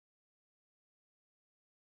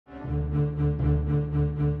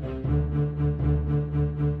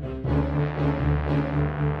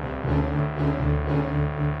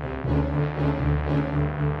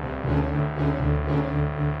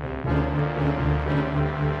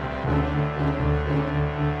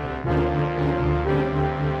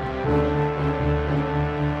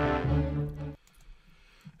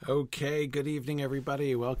Okay, good evening,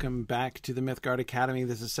 everybody. Welcome back to the Mythgard Academy.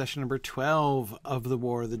 This is session number 12 of the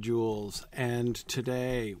War of the Jewels, and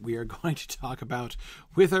today we are going to talk about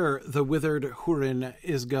whither the withered Húrin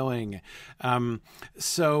is going. I've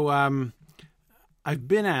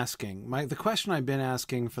been asking, the question I've been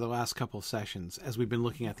asking for the last couple of sessions, as we've been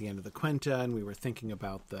looking at the end of the Quenta, and we were thinking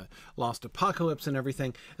about the Lost Apocalypse and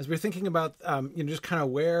everything, as we were thinking about, just kind of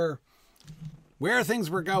where things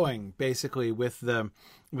were going, basically, with the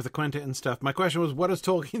Quenta and stuff. My question was, what does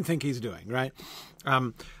Tolkien think he's doing, right?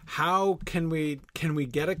 How can we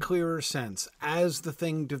get a clearer sense as the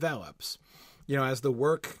thing develops, as the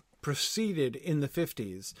work proceeded in the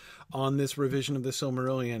 50s on this revision of the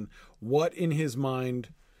Silmarillion, what in his mind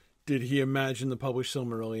did he imagine the published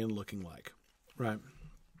Silmarillion looking like, right?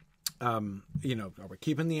 Are we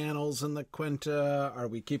keeping the Annals and the Quenta? Are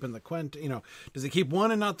we keeping the Quenta? Does he keep one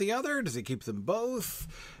and not the other? Does he keep them both?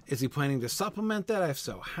 Is he planning to supplement that? If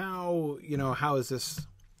so, how? How is this?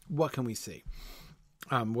 What can we see?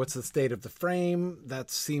 What's the state of the frame? That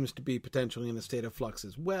seems to be potentially in a state of flux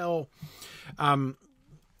as well.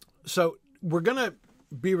 So we're going to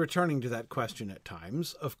be returning to that question at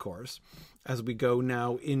times, of course, as we go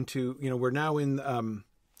now into, we're now in,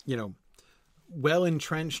 well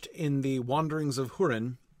entrenched in the Wanderings of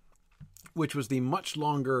Húrin, which was the much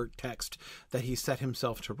longer text that he set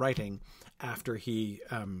himself to writing after he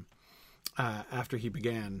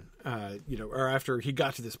began, or after he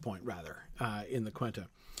got to this point, rather, in the Quenta.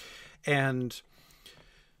 And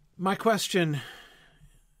my question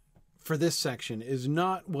for this section is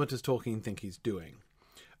not what does Tolkien think he's doing,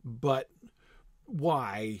 but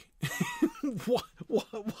why?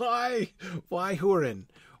 why Húrin?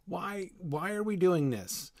 Why are we doing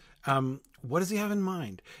this? What does he have in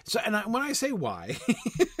mind? So, when I say why,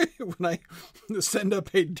 when I send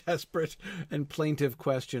up a desperate and plaintive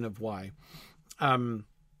question of why, I'm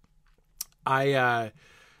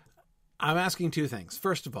asking two things.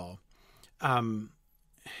 First of all,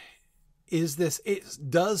 it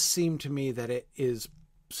does seem to me that it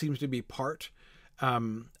seems to be part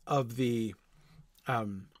of the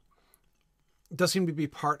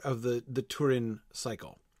Turin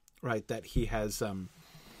cycle, right? That he has,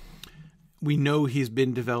 we know he's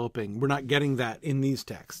been developing. We're not getting that in these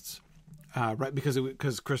texts, right?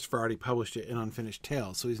 Because Christopher already published it in Unfinished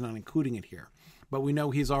Tales, so he's not including it here. But we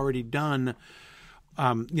know he's already done,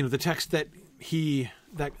 the text that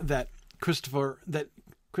Christopher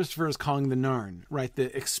is calling the Narn, right?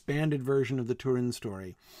 The expanded version of the Turin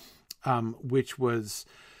story, which was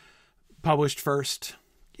published first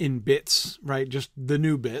in bits, right? Just the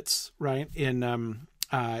new bits, right? In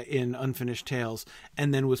Unfinished Tales,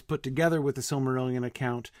 and then was put together with the Silmarillion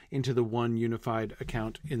account into the one unified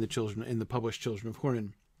account in the published Children of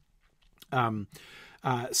Húrin.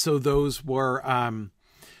 So those were,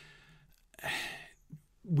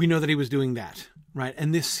 we know that he was doing that, right?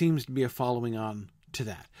 And this seems to be a following on to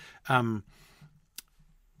that.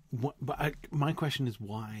 My question is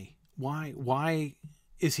why? Why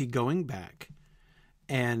is he going back?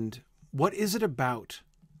 And what is it about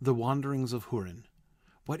the Wanderings of Húrin?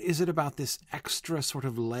 What is it about this extra sort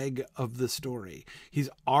of leg of the story? He's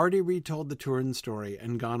already retold the Turin story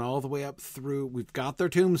and gone all the way up through. We've got their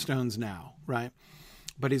tombstones now, right?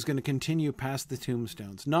 But he's going to continue past the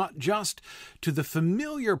tombstones, not just to the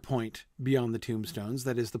familiar point beyond the tombstones.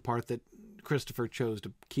 That is the part that Christopher chose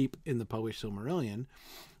to keep in the published Silmarillion,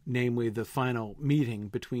 namely the final meeting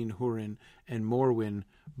between Húrin and Morwen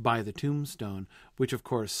by the tombstone, which, of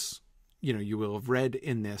course, you will have read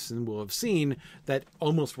in this and will have seen that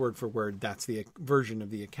almost word for word, that's the version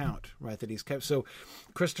of the account, right, that he's kept. So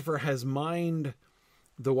Christopher has mined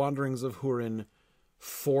the Wanderings of Húrin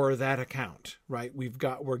for that account, right?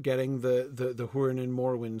 We're getting the Húrin and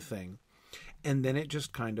Morwen thing. And then it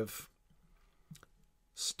just kind of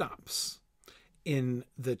stops. In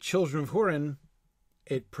the Children of Húrin,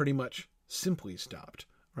 it pretty much simply stopped,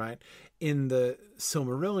 right? In the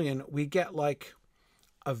Silmarillion, we get like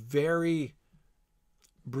a very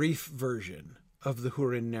brief version of the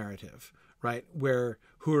Húrin narrative, right? Where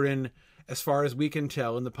Húrin, as far as we can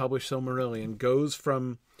tell in the published Silmarillion, goes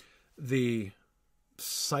from the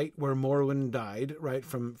site where Morwen died, right?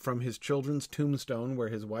 From his children's tombstone where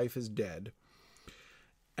his wife is dead.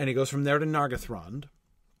 And he goes from there to Nargothrond.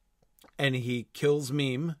 And he kills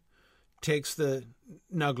Mime takes the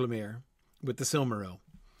Nauglamir with the Silmaril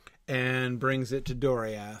and brings it to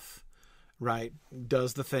Doriath, right?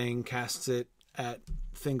 Does the thing, casts it at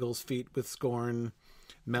Thingol's feet with scorn.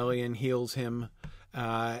 Melian heals him,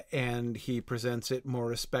 and he presents it more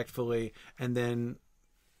respectfully, and then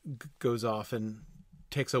goes off and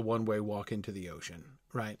takes a one-way walk into the ocean,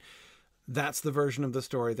 right? That's the version of the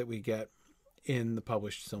story that we get in the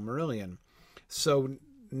published Silmarillion. So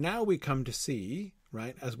now we come to see,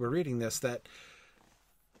 right, as we're reading this, that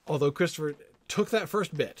although Christopher took that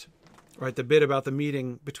first bit, right, the bit about the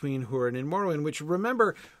meeting between Hurin and Morwen, which,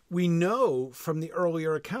 remember, we know from the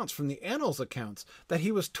earlier accounts, from the Annals accounts, that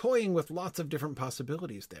he was toying with lots of different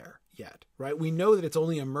possibilities there yet, right? We know that it's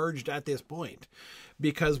only emerged at this point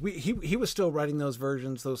because he was still writing those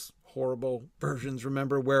versions, those horrible versions,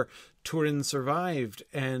 remember, where Turin survived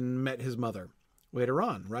and met his mother later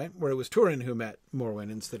on, right? Where it was Turin who met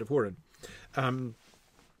Morwen instead of Hurin.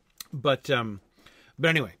 But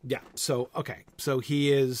anyway, yeah. So, okay. So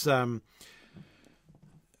he is, so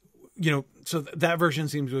that version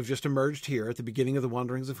seems to have just emerged here at the beginning of the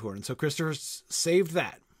Wanderings of Hurin. So Christopher saved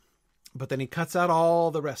that, but then he cuts out all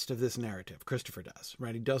the rest of this narrative. Christopher does,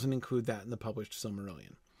 right? He doesn't include that in the published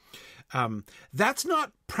Silmarillion. That's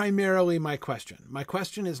not primarily my question. My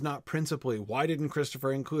question is not principally, why didn't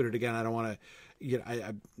Christopher include it? Again, I don't want to,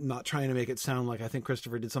 I'm not trying to make it sound like I think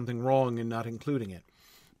Christopher did something wrong in not including it.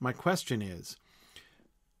 My question is,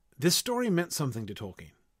 this story meant something to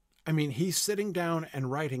Tolkien. I mean, he's sitting down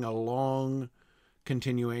and writing a long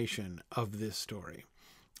continuation of this story,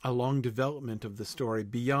 a long development of the story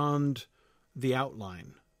beyond the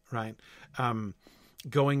outline, right?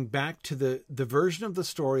 Going back to the version of the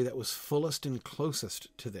story that was fullest and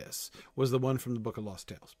closest to this was the one from the Book of Lost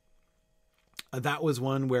Tales. That was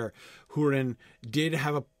one where Hurin did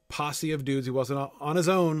have a posse of dudes. He wasn't on his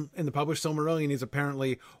own in the published Silmarillion. He's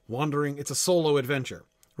apparently wandering. It's a solo adventure,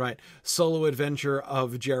 right? Solo adventure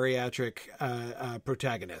of geriatric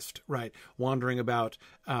protagonist, right? Wandering about,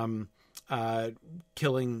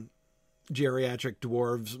 killing geriatric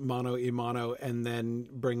dwarves mano a mano, and then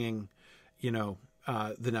bringing,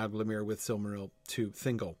 the Nauglamir with Silmaril to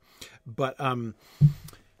Thingol. But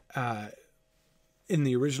in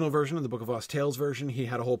the original version, of the Book of Lost Tales version, he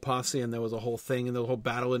had a whole posse, and there was a whole thing, and the whole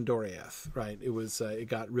battle in Doriath, right? It was it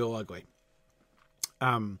got real ugly.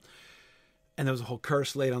 And there was a whole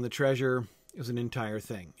curse laid on the treasure. It was an entire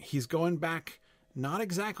thing. He's going back, not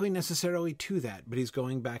exactly necessarily to that, but he's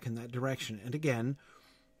going back in that direction. And again,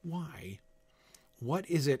 why? What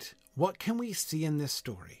is it? What can we see in this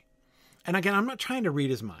story? And again, I'm not trying to read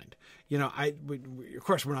his mind. Of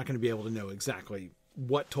course, we're not going to be able to know exactly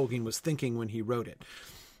what Tolkien was thinking when he wrote it.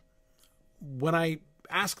 When I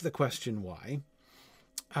ask the question why,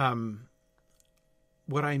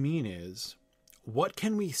 what I mean is, what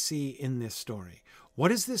can we see in this story?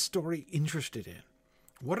 What is this story interested in?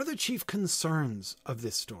 What are the chief concerns of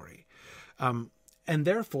this story? And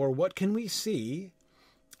therefore, what can we see?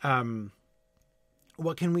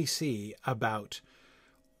 What can we see about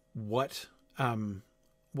what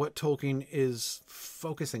Tolkien is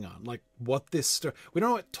focusing on? Like what this story, we don't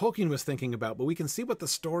know what Tolkien was thinking about, but we can see what the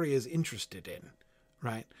story is interested in,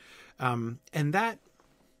 right? And that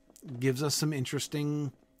gives us some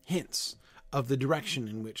interesting hints of the direction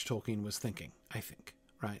in which Tolkien was thinking, I think,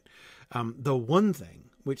 right? The one thing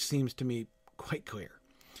which seems to me quite clear,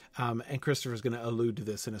 and Christopher's going to allude to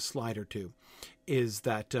this in a slide or two, is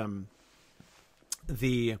that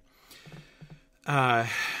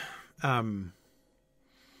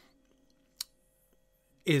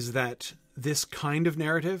is that this kind of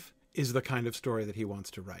narrative is the kind of story that he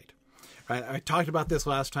wants to write. Right? I talked about this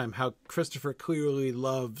last time, how Christopher clearly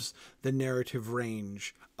loves the narrative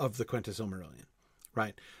range of the Quenta Silmarillion,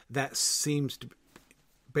 right? That seems to,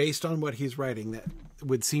 based on what he's writing, that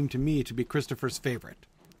would seem to me to be Christopher's favorite,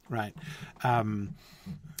 right?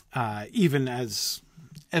 Even as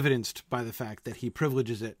evidenced by the fact that he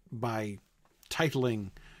privileges it by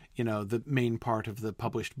titling, the main part of the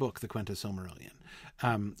published book, the Quenta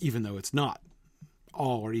Silmarillion, even though it's not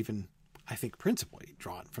all, or even, I think, principally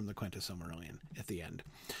drawn from the Quenta Silmarillion at the end.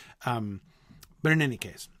 But in any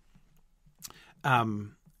case,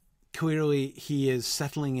 clearly he is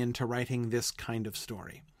settling into writing this kind of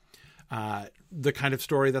story. The kind of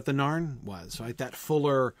story that the Narn was, right? That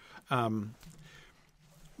fuller,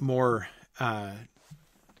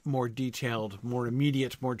 more detailed, more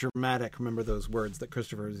immediate, more dramatic, remember those words that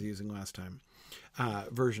Christopher was using last time,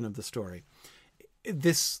 version of the story.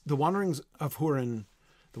 The Wanderings of Hurin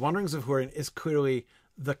is clearly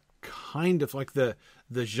the kind of like the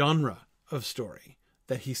genre of story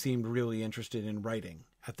that he seemed really interested in writing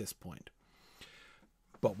at this point.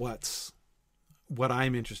 But what's what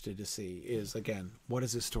I'm interested to see is, again, what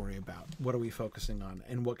is this story about? What are we focusing on?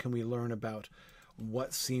 And what can we learn about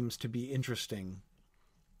what seems to be interesting?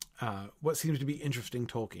 What seems to be interesting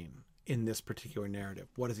Tolkien in this particular narrative?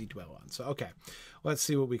 What does he dwell on? So, okay, let's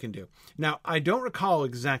see what we can do. Now, I don't recall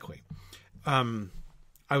exactly. I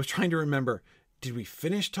was trying to remember, did we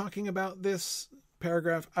finish talking about this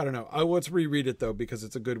paragraph? I don't know. Let's reread it, though, because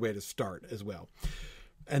it's a good way to start as well.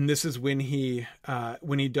 And this is when he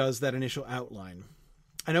does that initial outline.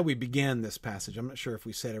 I know we began this passage. I'm not sure if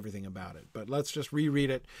we said everything about it, but let's just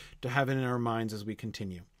reread it to have it in our minds as we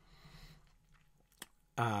continue.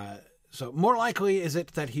 So more likely is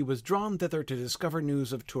it that he was drawn thither to discover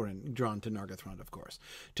news of Turin, drawn to Nargothrond, of course.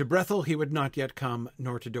 To Brethil he would not yet come,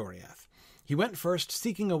 nor to Doriath. He went first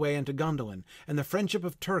seeking a way into Gondolin, and the friendship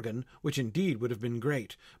of Turgon, which indeed would have been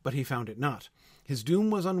great, but he found it not. His doom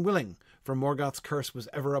was unwilling, for Morgoth's curse was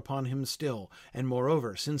ever upon him still, and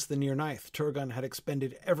moreover, since the near ninth, Turgon had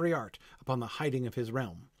expended every art upon the hiding of his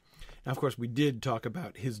realm. Now, of course, we did talk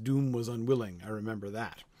about his doom was unwilling. I remember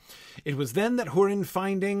that. It was then that Hurin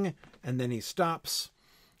finding, and then he stops,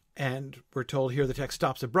 and we're told here the text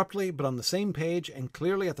stops abruptly, but on the same page, and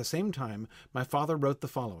clearly at the same time, my father wrote the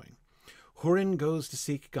following. Hurin goes to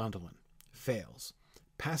seek Gondolin, fails,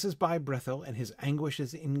 passes by Brethil, and his anguish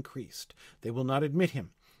is increased. They will not admit him,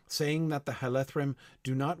 saying that the Helethrim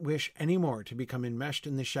do not wish any more to become enmeshed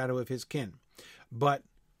in the shadow of his kin. But,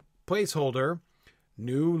 placeholder,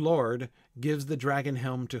 new lord, gives the dragon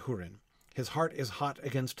helm to Hurin. His heart is hot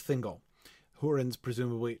against Thingol. Hurin's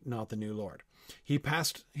presumably not the new lord. He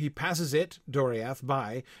passes it, Doriath,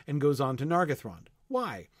 by, and goes on to Nargothrond.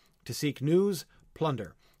 Why? To seek news,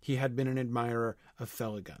 plunder. He had been an admirer of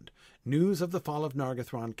Felagund. News of the fall of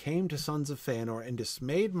Nargothrond came to sons of Feanor and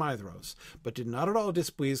dismayed Maedhros, but did not at all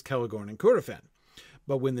displease Celegorn and Cuirafen.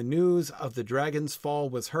 But when the news of the dragon's fall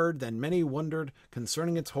was heard, then many wondered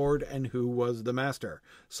concerning its hoard and who was the master.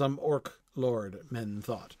 Some orc lord, men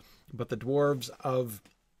thought. But the dwarves of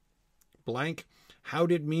blank, how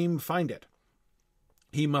did Meme find it?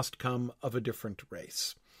 He must come of a different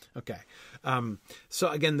race. Okay. So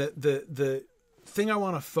again, the thing I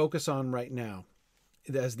want to focus on right now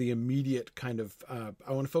as the immediate kind of,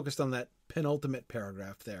 I want to focus on that penultimate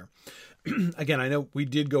paragraph there. Again, I know we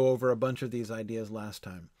did go over a bunch of these ideas last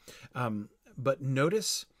time. But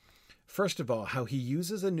notice, first of all, how he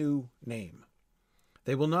uses a new name.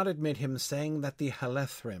 They will not admit him, saying that the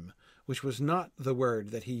Helethrim, which was not the word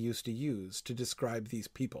that he used to use to describe these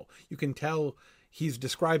people. You can tell he's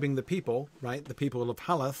describing the people, right? The people of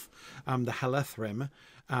Haleth, the Helethrim,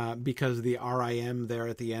 because the RIM there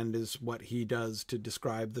at the end is what he does to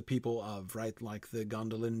describe the people of, right? Like the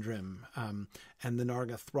Gondolindrim and the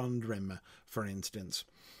Nargothrondrim, for instance.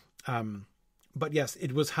 But yes,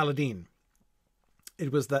 it was Haladin.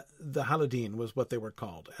 It was the Haladin was what they were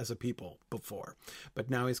called as a people before. But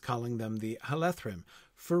now he's calling them the Helethrim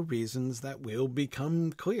for reasons that will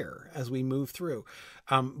become clear as we move through.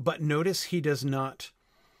 But notice he does not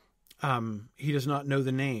know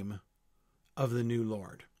the name of the new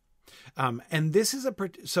Lord. And this is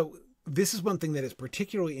this is one thing that is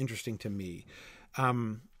particularly interesting to me,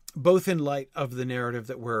 both in light of the narrative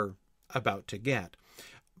that we're about to get,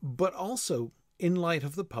 but also in light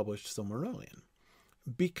of the published Silmarillion.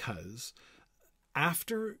 Because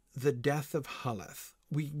after the death of Haleth,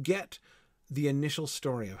 we get the initial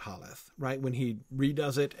story of Haleth, right? When he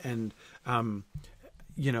redoes it and,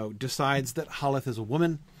 decides that Haleth is a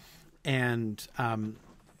woman and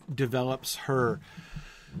develops her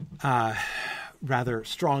rather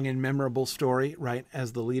strong and memorable story, right,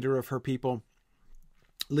 as the leader of her people,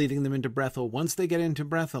 leading them into Brethil. Once they get into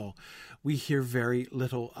Brethil, we hear very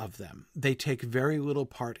little of them. They take very little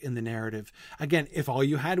part in the narrative. Again, if all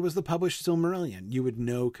you had was the published Silmarillion, you would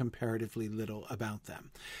know comparatively little about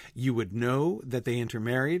them. You would know that they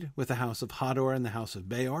intermarried with the House of Hador and the House of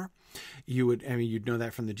Beor. You'd know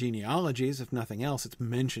that from the genealogies. If nothing else, it's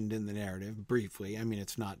mentioned in the narrative briefly. I mean,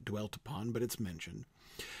 it's not dwelt upon, but it's mentioned.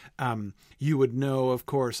 You would know, of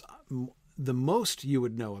course, the most you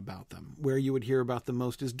would know about them, where you would hear about the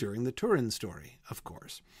most is during the Turin story, of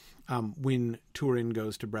course, when Turin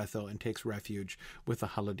goes to Brethil and takes refuge with the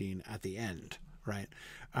Haladin at the end, right?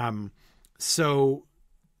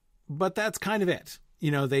 But that's kind of it.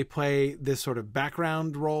 They play this sort of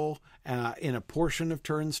background role in a portion of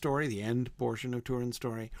Turin's story, the end portion of Turin's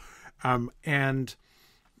story, and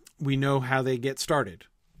we know how they get started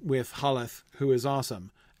with Haleth, who is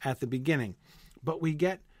awesome, at the beginning. But we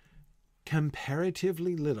get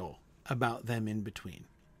comparatively little about them in between,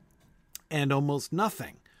 and almost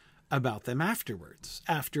nothing about them afterwards,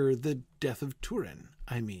 after the death of Turin,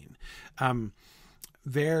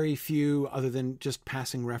 very few other than just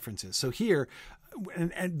passing references. So here,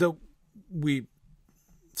 and though we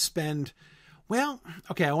spend, well,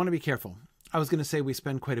 okay, I want to be careful. I was going to say we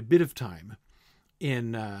spend quite a bit of time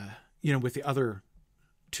in, with the other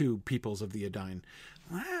two peoples of the Edain.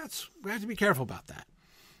 We have to be careful about that.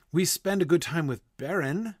 We spend a good time with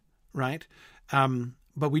Beren, right?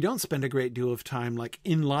 But we don't spend a great deal of time like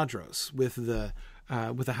in Ladros with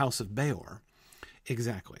the House of Beor.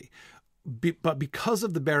 Exactly. But because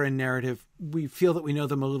of the Beren narrative, we feel that we know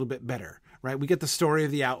them a little bit better, right? We get the story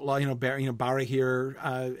of the outlaw,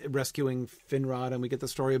 Barahir rescuing Finrod, and we get the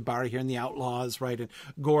story of Barahir and the outlaws, right? And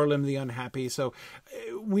Gorlim the unhappy. So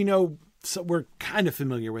we know, so we're kind of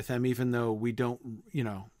familiar with them, even though we don't,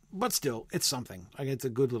 but still, it's something. Like, it's a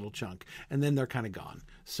good little chunk. And then they're kind of gone.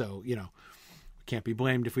 So, we can't be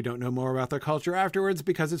blamed if we don't know more about their culture afterwards,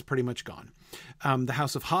 because it's pretty much gone. The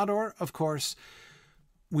House of Hador, of course,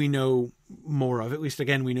 we know more of. At least,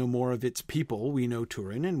 again, we know more of its people. We know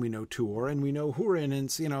Turin, and we know Tuor, and we know Hurin,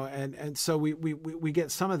 and so we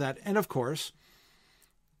get some of that. And of course,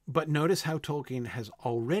 but notice how Tolkien has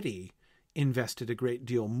already invested a great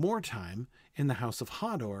deal more time in the House of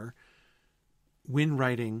Hador when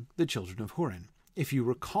writing the Children of Hurin. If you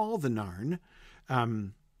recall the Narn,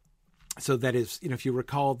 so that is, if you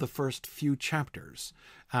recall the first few chapters,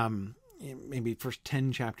 maybe first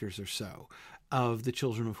 10 chapters or so of the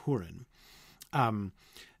Children of Hurin,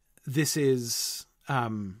 this is,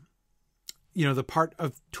 the part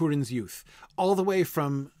of Turin's youth, all the way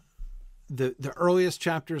from the earliest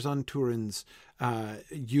chapters on Turin's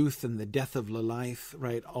youth and the death of Lalaith,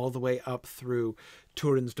 right, all the way up through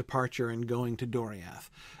Turin's departure and going to Doriath.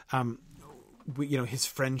 His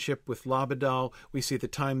friendship with Labadal. We see the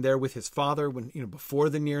time there with his father when, before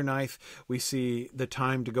the Nirnaeth. We see the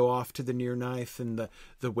time to go off to the Nirnaeth and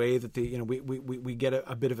the way that we get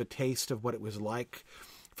a bit of a taste of what it was like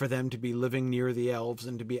for them to be living near the elves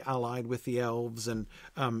and to be allied with the elves, and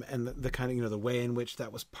the kind of, the way in which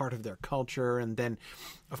that was part of their culture. And then,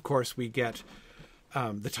 of course, we get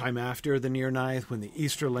the time after the Nirnaeth when the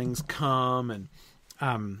Easterlings come, and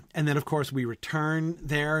then, of course, we return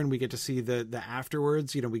there and we get to see the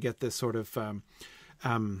afterwards. We get this sort of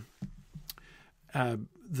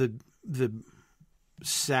the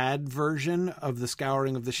sad version of the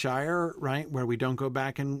Scouring of the Shire, right, where we don't go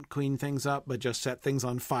back and clean things up, but just set things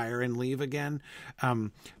on fire and leave again.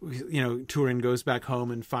 Turin goes back home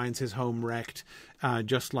and finds his home wrecked,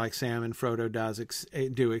 just like Sam and Frodo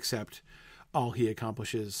do, except all he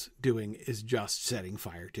accomplishes doing is just setting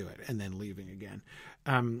fire to it and then leaving again.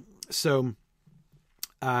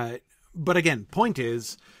 But again, point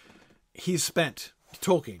is,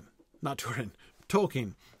 Tolkien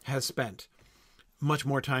has spent much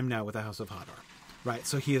more time now with the House of Hador, right?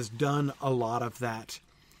 So he has done a lot of that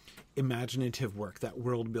imaginative work, that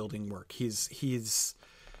world building work. He's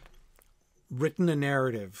written a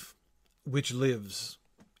narrative which lives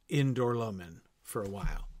in Dor-lómin for a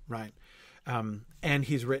while, right? And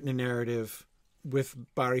he's written a narrative with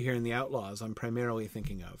Barahir and the Outlaws, I'm primarily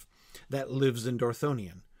thinking of, that lives in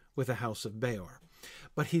Dorthonion with the House of Beor.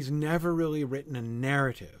 But he's never really written a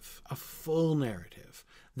narrative, a full narrative,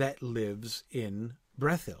 that lives in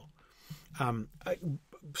Brethil.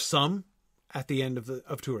 Some at the end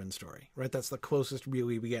of Turin's story, right? That's the closest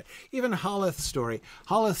really we get. Even Haleth's story.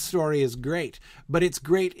 Haleth's story is great, but it's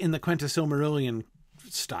great in the Quenta Silmarillion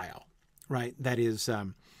style, right? That is,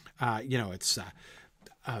 it's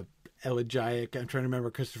elegiac. I'm trying to remember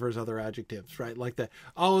Christopher's other adjectives, right? Like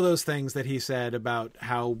all of those things that he said about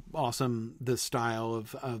how awesome the style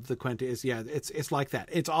of the Quenta is. Yeah, it's like that.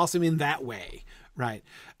 It's awesome in that way, right?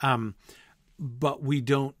 But we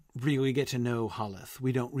don't really get to know Haleth.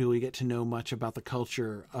 We don't really get to know much about the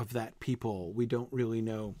culture of that people. We don't really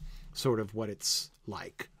know sort of what it's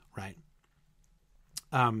like, right?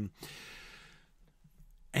 And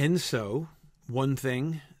so one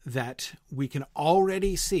thing that we can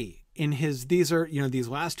already see in these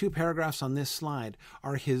last two paragraphs on this slide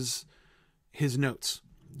are his notes,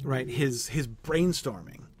 right? His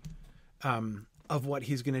brainstorming of what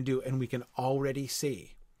he's going to do. And we can already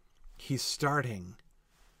see he's starting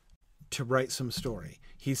to write some story.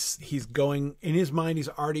 He's going, in his mind, he's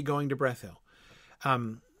already going to Brethil.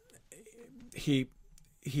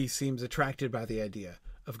 He seems attracted by the idea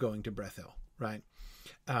of going to Brethil, right?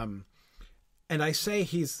 And I say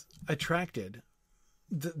he's attracted.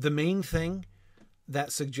 The main thing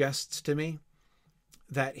that suggests to me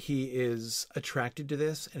that he is attracted to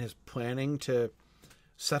this and is planning to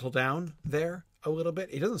settle down there a little bit.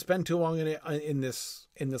 He doesn't spend too long in this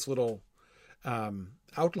little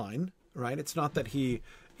outline, right? It's not that he,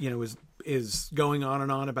 is is going on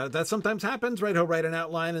and on about it. That sometimes happens, right? He'll write an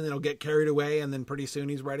outline and then he'll get carried away, and then pretty soon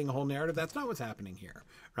he's writing a whole narrative. That's not what's happening here,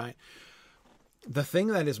 right? The thing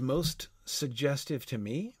that is most suggestive to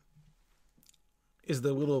me is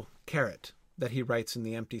the little caret that he writes in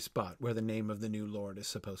the empty spot where the name of the new Lord is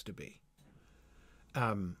supposed to be.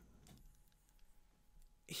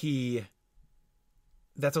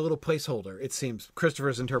 That's a little placeholder, it seems.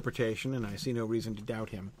 Christopher's interpretation, and I see no reason to doubt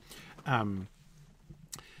him.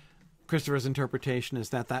 Christopher's interpretation is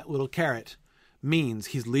that little caret means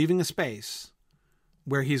he's leaving a space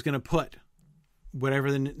where he's going to put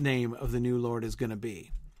whatever the name of the new Lord is going to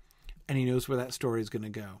be. And he knows where that story is going to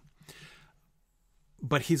go.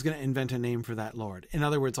 But he's going to invent a name for that Lord. In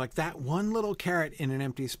other words, like that one little caret in an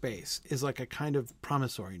empty space is like a kind of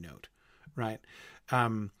promissory note, right?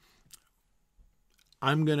 I'm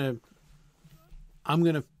going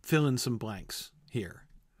to fill in some blanks here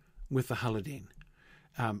with the Haladin.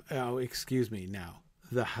 Excuse me now,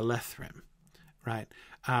 the Halethrim, right?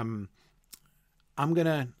 I'm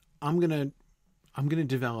gonna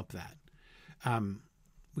develop that.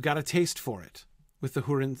 We got a taste for it with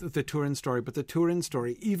the Turin story, but the Turin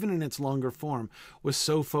story, even in its longer form, was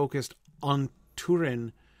so focused on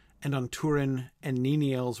Turin and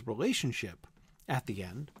Niniel's relationship at the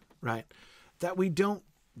end, right, that we don't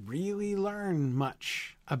really learn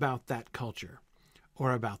much about that culture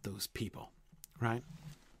or about those people, right?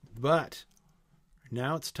 But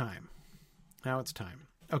now it's time.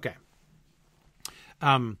 Okay.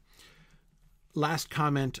 Last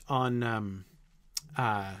comment on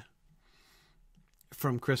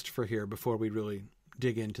from Christopher here before we really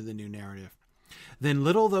dig into the new narrative. Then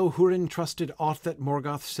little though Hurin trusted aught that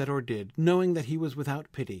Morgoth said or did, knowing that he was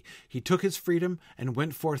without pity, he took his freedom and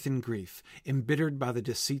went forth in grief, embittered by the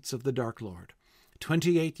deceits of the Dark Lord.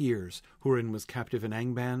 28 years Hurin was captive in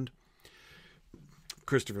Angband.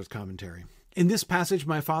 Christopher's commentary. In this passage,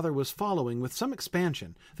 my father was following, with some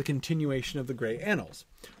expansion, the continuation of the Grey Annals.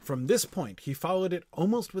 From this point, he followed it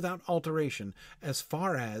almost without alteration, as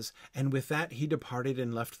far as, and with that he departed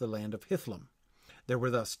and left the land of Hithlum. There were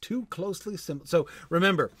thus two closely similar... So,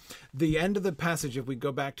 remember, the end of the passage, if we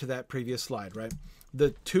go back to that previous slide, right? The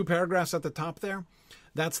two paragraphs at the top there,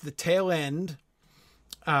 that's the tail end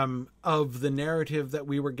of the narrative that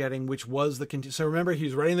we were getting, which was the... So remember,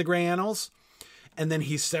 he's writing the Grey Annals, and then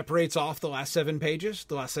he separates off the last 7 pages,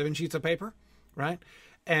 the last 7 sheets of paper, right?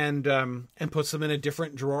 And puts them in a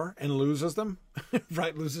different drawer and loses them,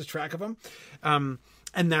 right? Loses track of them.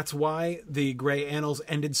 And that's why the Grey Annals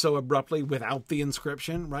ended so abruptly without the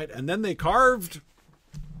inscription, right? And then they carved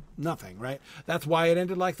nothing, right? That's why it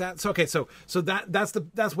ended like that. So, okay, so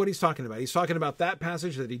that's what he's talking about. He's talking about that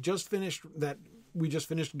passage that we just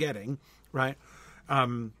finished getting, right?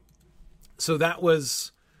 So that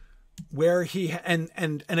was where he,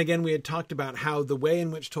 and again, we had talked about how the way in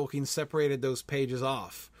which Tolkien separated those pages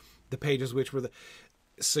off, the pages which were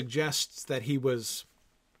suggests that he was,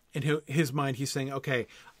 in his mind, he's saying, okay,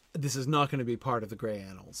 this is not going to be part of the Grey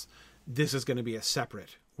Annals. This is going to be a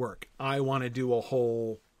separate work. I want to do a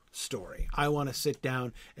whole story. I want to sit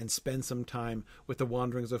down and spend some time with the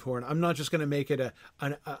wanderings of Hurin. I'm not just going to make it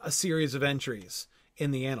a series of entries in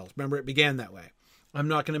the Annals. Remember, it began that way. I'm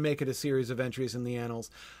not going to make it a series of entries in the Annals.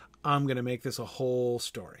 I'm going to make this a whole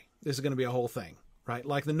story. This is going to be a whole thing, right?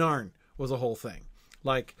 Like the Narn was a whole thing.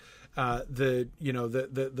 Like the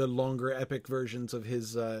longer epic versions of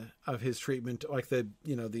his treatment, like the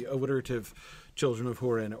alliterative Children of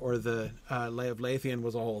Hurin or the Lay of Lathian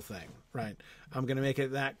was a whole thing, right? I'm going to make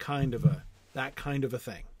it that kind of a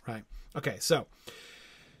thing, right? Okay, so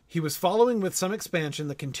he was following with some expansion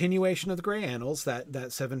the continuation of the Grey Annals, that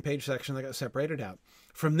 7-page section that got separated out.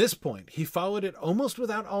 From this point, he followed it almost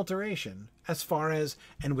without alteration, as far as,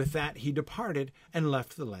 and with that he departed and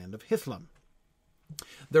left the land of Hithlum.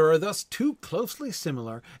 There are thus two closely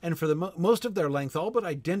similar, and for the most of their length all but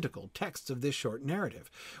identical, texts of this short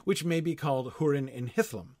narrative, which may be called Hurin in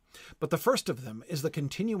Hithlum. But the first of them is the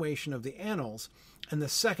continuation of the Annals, and the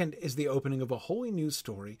second is the opening of a wholly new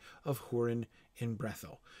story of Hurin in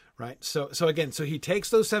Brethil. Right? So again, he takes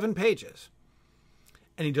those 7 pages,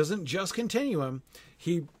 and he doesn't just continue them.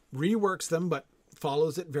 He reworks them, but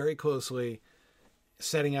follows it very closely,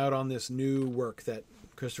 setting out on this new work that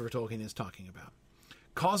Christopher Tolkien is talking about,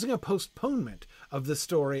 causing a postponement of the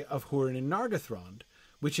story of Hurin in Nargothrond,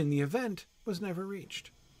 which in the event was never reached.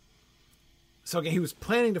 So again, he was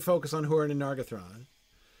planning to focus on Hurin in Nargothrond,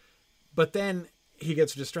 but then he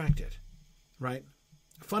gets distracted, right?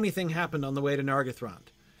 A funny thing happened on the way to Nargothrond.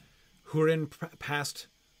 Hurin passed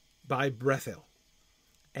by Brethil,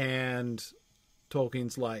 and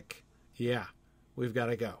Tolkien's like, yeah, we've got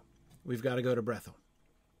to go. We've got to go to Brethil.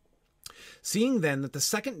 Seeing then that the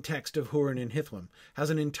second text of Hurin and Hithlim has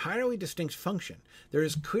an entirely distinct function, there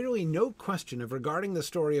is clearly no question of regarding the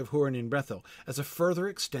story of Hurin and Brethil as a further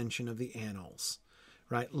extension of the annals.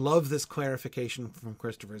 Right? Love this clarification from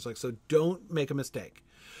Christopher. It's like, so don't make a mistake.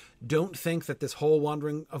 Don't think that this whole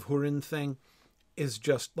wandering of Hurin thing is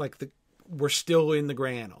just like we're still in the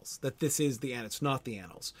Grey Annals, that this is the Annals. It's not the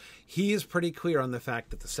Annals. He is pretty clear on the fact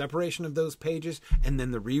that the separation of those pages and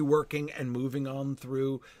then the reworking and moving on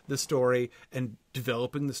through the story and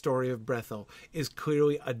developing the story of Brethil is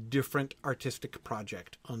clearly a different artistic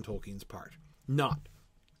project on Tolkien's part, not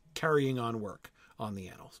carrying on work on the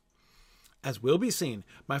Annals. As will be seen,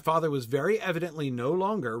 my father was very evidently no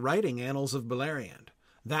longer writing Annals of Beleriand.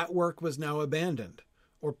 That work was now abandoned,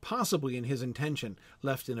 or possibly in his intention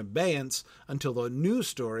left in abeyance until the new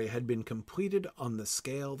story had been completed on the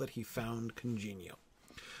scale that he found congenial.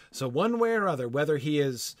 So one way or other, whether he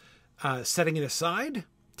is setting it aside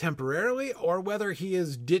temporarily or whether he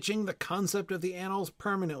is ditching the concept of the Annals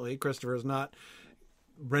permanently, Christopher is not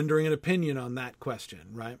rendering an opinion on that question,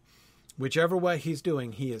 right? Whichever way he's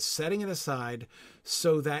doing, he is setting it aside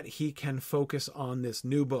so that he can focus on this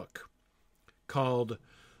new book called,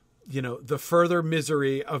 The Further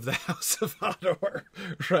Misery of the House of Hodor,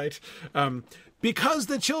 right? Because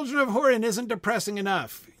The Children of Hurin isn't depressing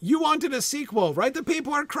enough. You wanted a sequel, right? The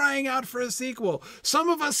people are crying out for a sequel. Some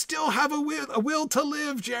of us still have a will to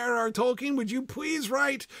live, J.R.R. Tolkien. Would you please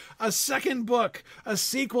write a second book, a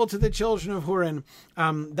sequel to The Children of Hurin,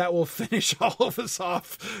 that will finish all of us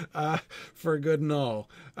off for good and all?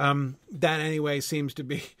 That anyway seems to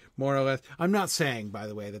be more or less. I'm not saying, by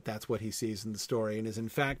the way, that that's what he sees in the story and is in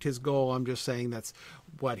fact his goal. I'm just saying that's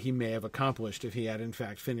what he may have accomplished if he had in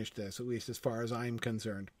fact finished this, at least as far as I'm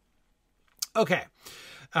concerned. Okay.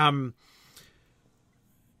 And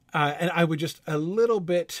I would just a little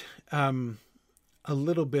bit of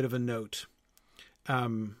a note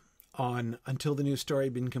on until the new story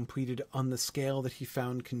had been completed on the scale that he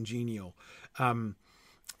found congenial.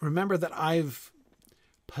 Remember that I've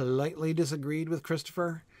politely disagreed with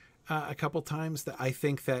Christopher a couple times, that I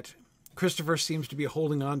think that Christopher seems to be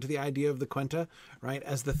holding on to the idea of the Quenta, right,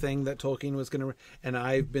 as the thing that Tolkien was going to, and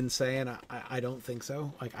I've been saying I don't think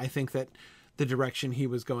so. Like, I think that the direction he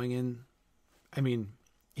was going in, I mean,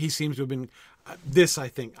 he seems to have been, this, I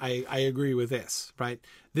think, I agree with this, right?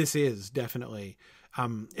 This is definitely,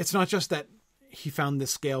 it's not just that he found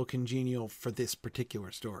this scale congenial for this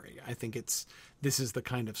particular story. I think this is the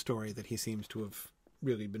kind of story that he seems to have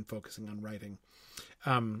really been focusing on writing.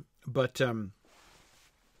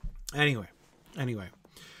 Anyway,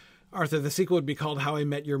 Arthur, the sequel would be called How I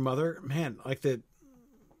Met Your Mother. Man, like the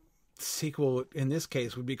sequel in this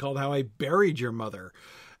case would be called How I Buried Your Mother,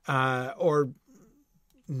 or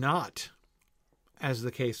not, as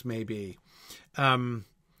the case may be. Yeah.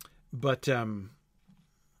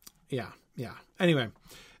 Anyway,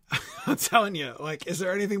 I'm telling you, like, is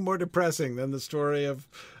there anything more depressing than the story of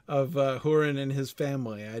Hurin and his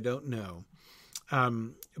family? I don't know.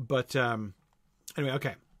 Anyway,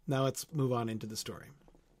 okay. Now let's move on into the story.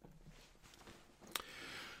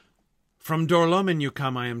 From Dorlomin you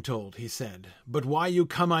come, I am told, he said. But why you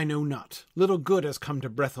come I know not. Little good has come to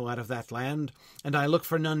Brethil out of that land, and I look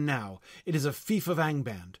for none now. It is a fief of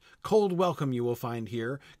Angband. Cold welcome you will find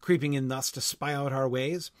here, creeping in thus to spy out our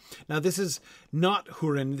ways. Now this is not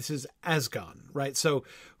Hurin, this is Asgon, right? So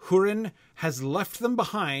Hurin has left them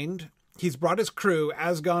behind. He's brought his crew,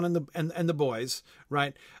 Asgon and the boys,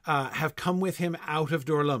 right, have come with him out of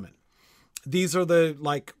Dorlomin. These are the,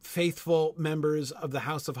 like, faithful members of the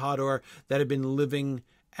House of Hodor that have been living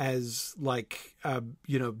as, like,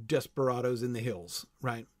 desperados in the hills,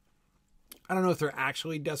 right? I don't know if they're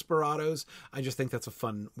actually desperados. I just think that's a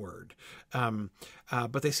fun word.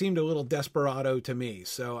 But they seemed a little desperado to me.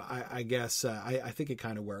 So I guess I think it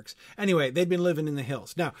kind of works. Anyway, they'd been living in the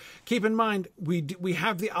hills. Now, keep in mind, we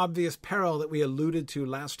have the obvious peril that we alluded to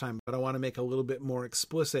last time, but I want to make a little bit more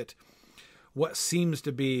explicit what seems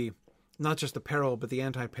to be not just the peril, but the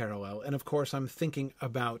anti-parallel. And of course, I'm thinking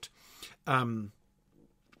about the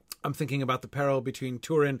peril between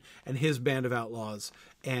Turin and his band of outlaws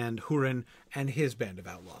and Hurin and his band of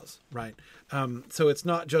outlaws, right? So it's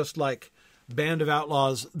not just like band of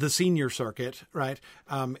outlaws, the senior circuit, right?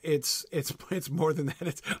 It's more than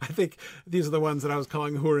that. I think these are the ones that I was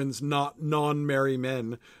calling Hurin's non-merry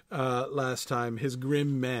men last time, his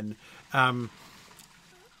grim men.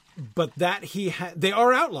 But that they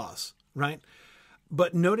are outlaws, right?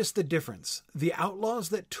 But notice the difference. The outlaws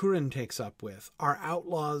that Turin takes up with are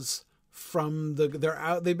outlaws from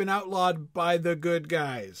they've been outlawed by the good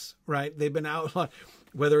guys, right? They've been outlawed,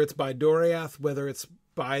 whether it's by Doriath, whether it's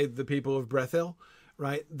by the people of Brethil,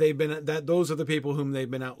 right? Those are the people whom they've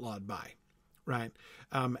been outlawed by, right?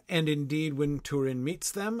 And indeed, when Turin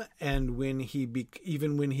meets them, and when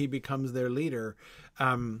even when he becomes their leader,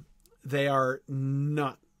 they are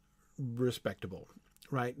not respectable,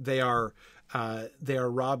 right? They are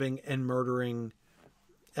robbing and murdering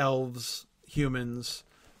elves, humans,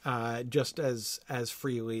 just as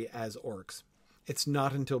freely as orcs. It's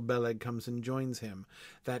not until Beleg comes and joins him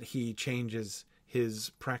that he changes his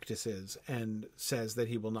practices and says that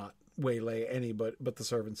he will not waylay any but the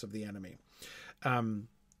servants of the enemy. So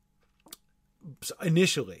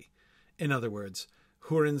initially, in other words,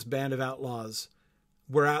 Hurin's band of outlaws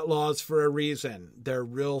were outlaws for a reason. They're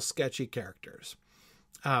real sketchy characters.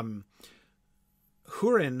 Hurin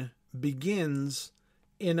begins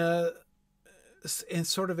in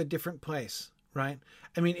sort of a different place, right?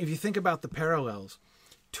 I mean, if you think about the parallels,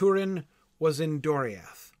 Turin was in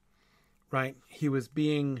Doriath, right? He was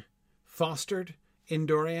being fostered in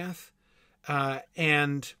Doriath,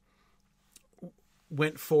 and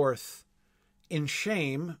went forth in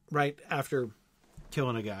shame, right after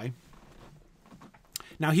killing a guy.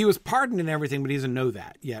 Now, he was pardoned and everything, but he doesn't know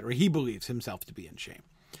that yet, or he believes himself to be in shame,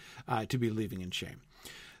 to be leaving in shame.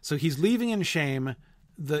 So he's leaving in shame.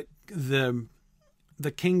 The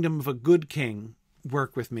kingdom of a good king.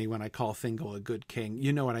 Work with me when I call Thingol a good king.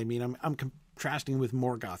 You know what I mean. I'm contrasting with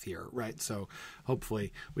Morgoth here, right? So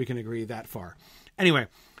hopefully we can agree that far. Anyway,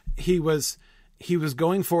 he was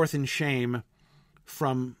going forth in shame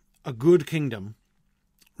from a good kingdom,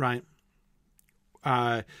 right?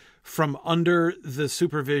 From under the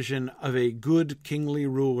supervision of a good kingly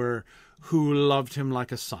ruler who loved him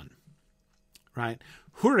like a son, right?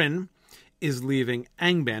 Hurin is leaving,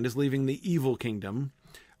 Angband is leaving the evil kingdom,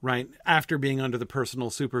 right? After being under the personal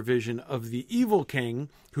supervision of the evil king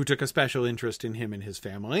who took a special interest in him and his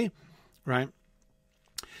family, right?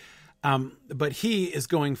 But he is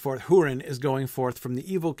going forth, Hurin is going forth from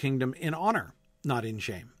the evil kingdom in honor, not in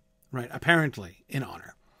shame, right? Apparently in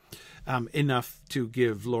honor. Enough to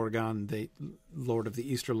give Lorgan, the Lord of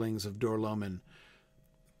the Easterlings of Dorloman,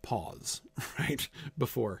 pause, right?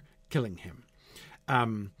 Before killing him.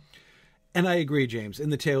 And I agree, James, in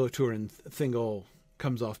the Tale of Turin, Thingol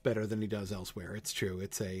comes off better than he does elsewhere. It's true.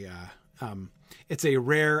 It's a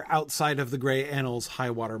rare outside of the Grey Annals high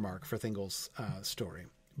water mark for Thingol's story.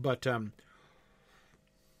 But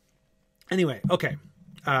anyway, okay.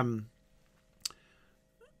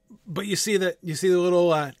 But you see the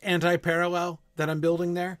little anti-parallel that I'm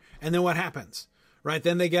building there, and then what happens, right?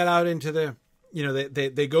 Then they get out into the,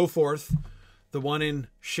 they go forth, the one in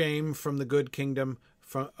shame from the good kingdom,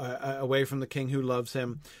 from away from the king who loves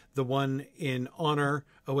him, the one in honor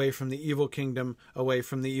away from the evil kingdom, away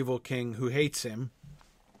from the evil king who hates him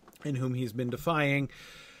and whom he's been defying.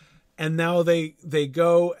 And now they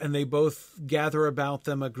go and they both gather about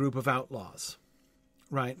them a group of outlaws,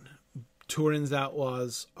 right? Turin's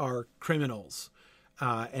outlaws are criminals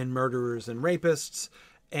and murderers and rapists,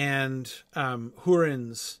 and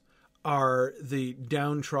Hurin's are the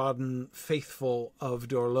downtrodden faithful of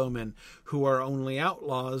Dorloman, who are only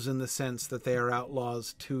outlaws in the sense that they are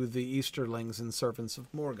outlaws to the Easterlings and servants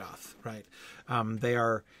of Morgoth, right? They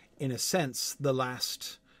are, in a sense, the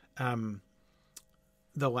last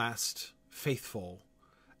faithful,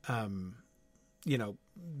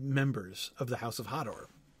 members of the House of Hador,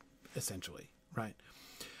 essentially, right?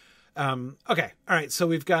 Okay, all right. So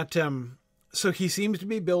we've got. So he seems to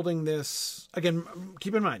be building this again.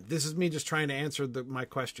 Keep in mind, this is me just trying to answer my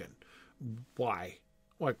question: why?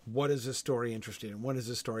 Like, what is this story interested in? What is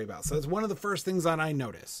this story about? So that's one of the first things that I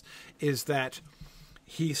notice is that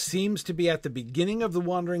he seems to be at the beginning of the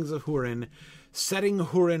wanderings of Hurin, setting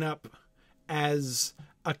Hurin up as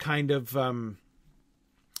a kind of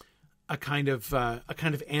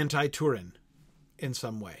anti-Turin in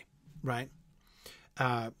some way, right?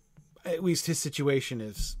 At least his situation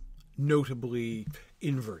is notably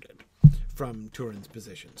inverted from Turin's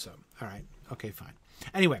position. So, all right, okay, fine.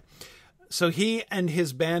 Anyway, so he and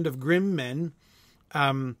his band of grim men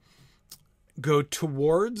go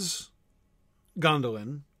towards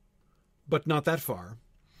Gondolin, but not that far.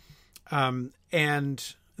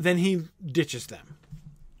 And then he ditches them.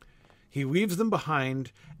 He leaves them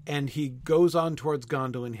behind and he goes on towards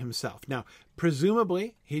Gondolin himself. Now,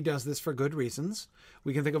 presumably, he does this for good reasons.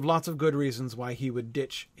 We can think of lots of good reasons why he would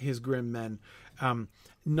ditch his grim men,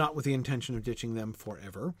 not with the intention of ditching them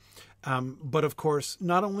forever. But of course,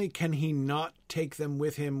 not only can he not take them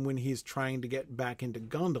with him when he's trying to get back into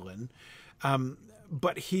Gondolin,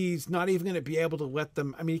 but he's not even going to be able to let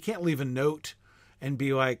them... I mean, he can't leave a note and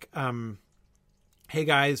be like, hey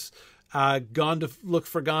guys, gone to look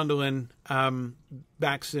for Gondolin,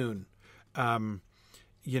 back soon.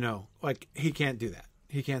 like he can't do that.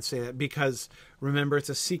 He can't say that because remember, it's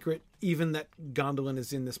a secret even that Gondolin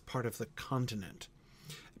is in this part of the continent.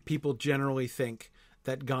 People generally think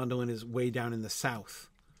that Gondolin is way down in the south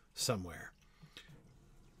somewhere,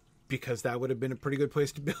 because that would have been a pretty good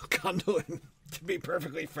place to build Gondolin, to be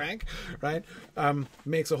perfectly frank, right?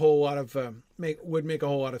 Makes a whole lot of would make a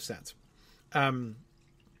whole lot of sense.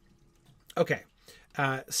 Okay,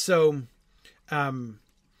 so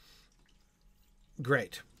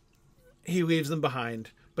great. He leaves them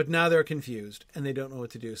behind, but now they're confused and they don't know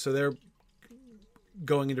what to do. So they're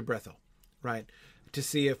going into Brethil, right? To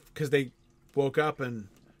see if, because they woke up and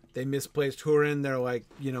they misplaced Hurin. They're like,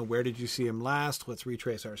 where did you see him last? Let's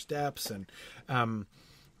retrace our steps. And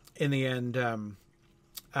in the end,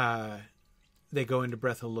 they go into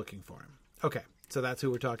Brethil looking for him. Okay, so that's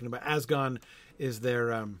who we're talking about. Asgon is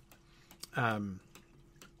their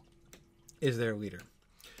leader.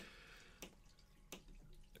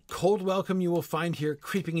 Cold welcome you will find here,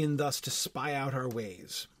 creeping in thus to spy out our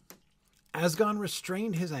ways. Asgon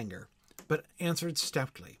restrained his anger, but answered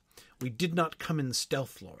stoutly, We did not come in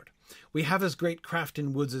stealth, lord. We have as great craft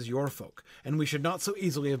in woods as your folk, and we should not so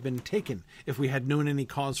easily have been taken if we had known any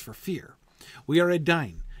cause for fear. We are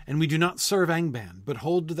Edain, and we do not serve Angband, but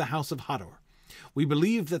hold to the house of Hador. We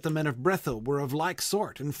believed that the men of Brethil were of like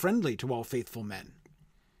sort and friendly to all faithful men.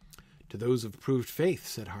 To those of proved faith,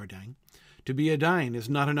 said Hardang, to be Edain is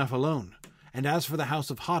not enough alone, and as for the house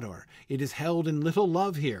of Hador, it is held in little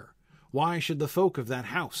love here. Why should the folk of that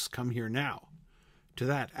house come here now? To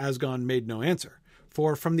that Asgon made no answer,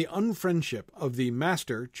 for from the unfriendship of the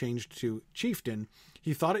master changed to chieftain,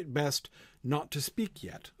 he thought it best not to speak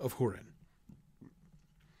yet of Hurin.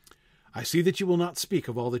 I see that you will not speak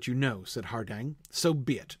of all that you know, said Hardang. So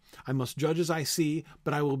be it. I must judge as I see,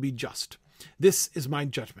 but I will be just. This is my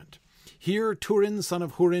judgment. Here Turin, son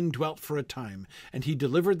of Hurin, dwelt for a time, and he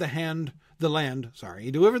delivered the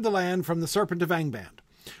land from the serpent of Angband.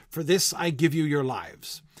 For this I give you your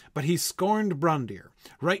lives. But he scorned Brandir,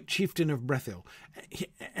 right chieftain of Brethil,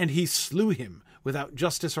 and he slew him without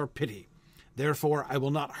justice or pity. Therefore I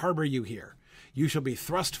will not harbor you here. You shall be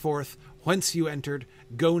thrust forth whence you entered.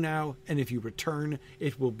 Go now, and if you return,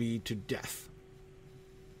 it will be to death.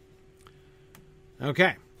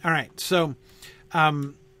 Okay, all right. So,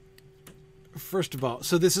 first of all,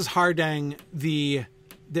 so this is Hardang.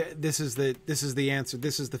 This is the answer.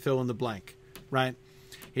 This is the fill in the blank, right?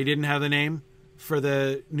 He didn't have the name for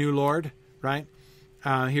the new lord, right?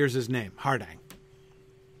 Here's his name, Hardang.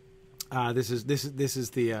 This is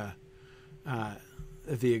the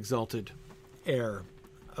exalted heir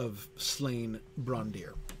of slain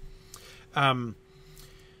Brandir.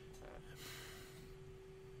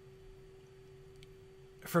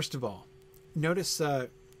 First of all, notice,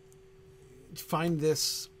 find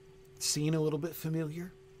this scene a little bit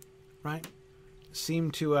familiar, right?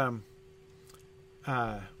 Seem to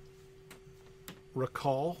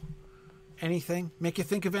recall anything? Make you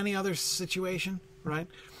think of any other situation, right?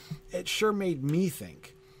 It sure made me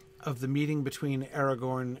think of the meeting between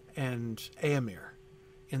Aragorn and Éomer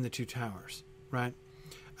in the Two Towers, right?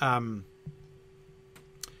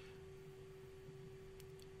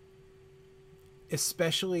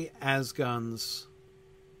 Especially Asgon's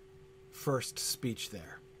first speech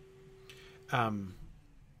there.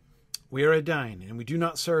 We are Edain, and we do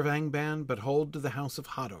not serve Angband, but hold to the house of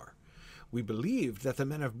Hador. We believed that the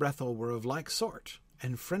men of Brethil were of like sort,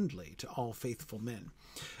 and friendly to all faithful men.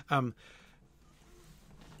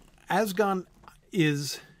 Asgon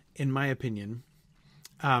is, in my opinion,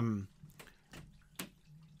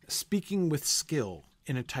 speaking with skill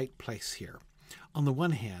in a tight place here. On the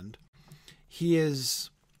one hand, he is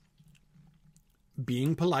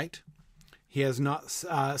being polite. He has not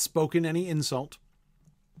spoken any insult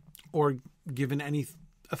or given any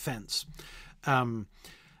offense. And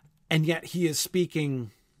yet he is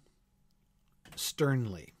speaking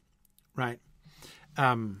sternly, right?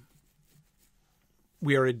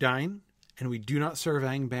 We are Edain, and we do not serve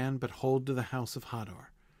Angband, but hold to the house of Hador.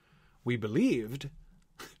 We believed,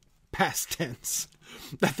 past tense,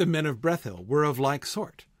 that the men of Brethil were of like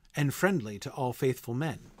sort, and friendly to all faithful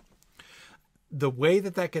men. The way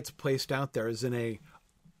that gets placed out there is in a,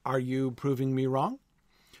 are you proving me wrong?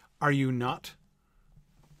 Are you not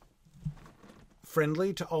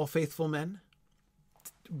friendly to all faithful men?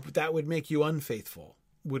 That would make you unfaithful,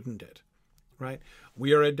 wouldn't it? Right?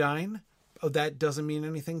 We are Edain. Oh, that doesn't mean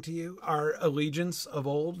anything to you? Our allegiance of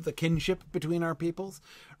old, the kinship between our peoples?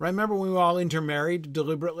 Right? Remember when we all intermarried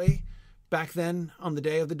deliberately back then on the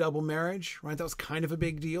day of the double marriage? Right? That was kind of a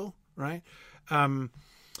big deal, right?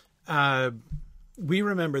 We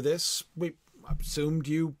remember this. We assumed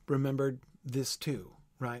you remembered this too,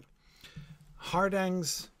 right?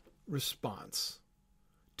 Hardang's response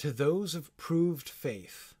to those of proved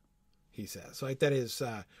faith, he says, right? That is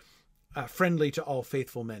friendly to all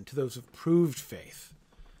faithful men, to those of proved faith.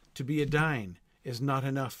 To be a Dain is not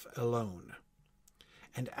enough alone.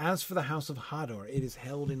 And as for the house of Hador, it is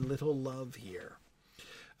held in little love here.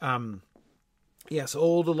 Yes,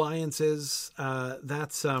 old alliances,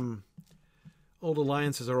 old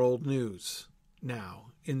alliances are old news now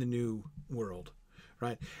in the new world,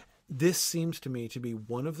 right? This seems to me to be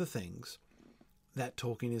one of the things that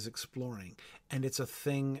Tolkien is exploring. And it's a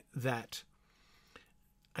thing that,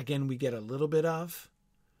 again, we get a little bit of,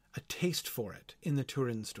 a taste for it in the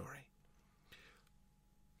Turin story.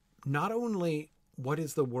 Not only what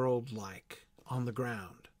is the world like on the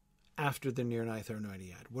ground after the Nirnaeth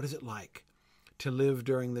Arnoediad? What is it like to live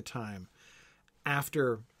during the time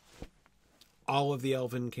after all of the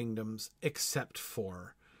elven kingdoms except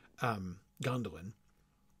for Gondolin,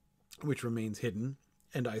 which remains hidden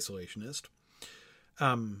and isolationist.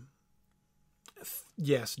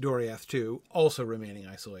 Yes, Doriath too, also remaining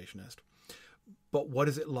isolationist. But what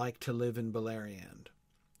is it like to live in Beleriand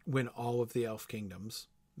when all of the elf kingdoms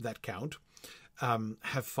that count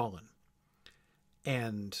have fallen?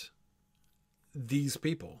 And these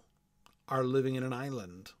people are living in an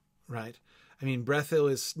island, right? I mean, Brethil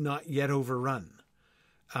is not yet overrun,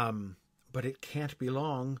 but it can't be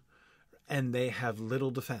long, and they have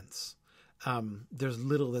little defense. There's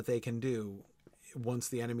little that they can do once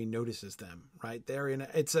the enemy notices them, right?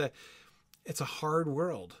 It's a hard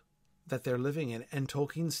world that they're living in, and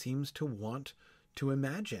Tolkien seems to want to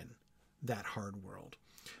imagine that hard world.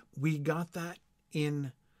 We got that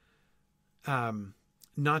in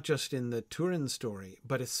not just in the Turin story,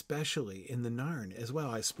 but especially in the Narn as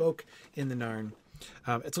well. I spoke in the Narn.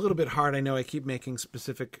 It's a little bit hard. I know I keep making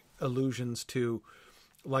specific allusions to,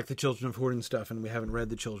 like, the Children of Húrin stuff, and we haven't read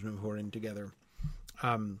the Children of Húrin together.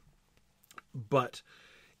 But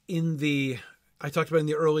I talked about in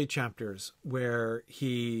the early chapters where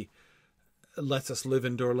he lets us live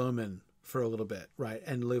in Dorlomin for a little bit, right?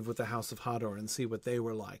 And live with the House of Hador and see what they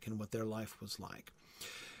were like and what their life was like.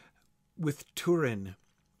 With Turin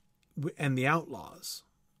and the Outlaws,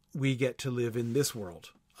 we get to live in this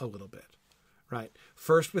world a little bit, right?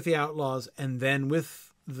 First with the Outlaws and then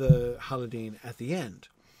with the Haladin at the end.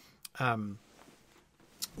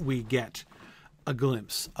 We get a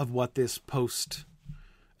glimpse of what this post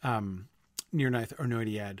Nirnaeth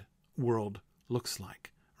Arnoediad world looks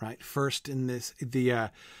like, right? First in this, the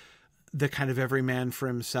kind of every man for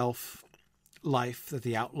himself life that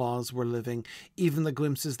the Outlaws were living, even the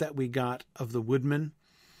glimpses that we got of the woodmen,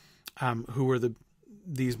 who were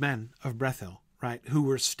these men of Brethil, right? Who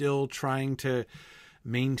were still trying to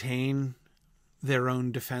maintain their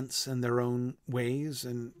own defense and their own ways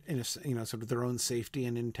and, sort of their own safety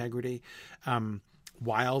and integrity,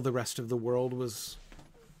 while the rest of the world was,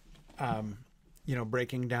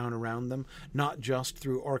 breaking down around them, not just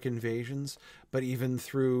through orc invasions, but even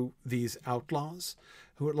through these outlaws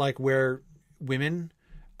who were like where women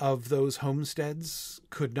of those homesteads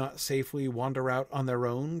could not safely wander out on their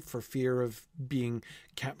own for fear of being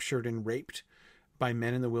captured and raped by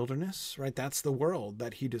men in the wilderness, right? That's the world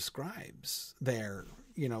that he describes there,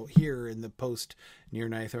 here in the post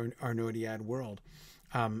Nirnaeth Arnoediad world.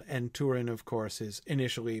 And Turin, of course, is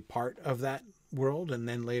initially part of that world, and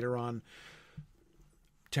then later on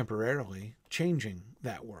temporarily changing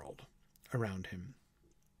that world around him.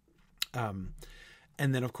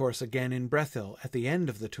 And then, of course, again in Brethil, at the end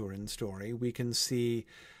of the Turin story, we can see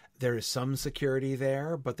there is some security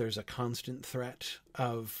there, but there's a constant threat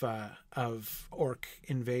of orc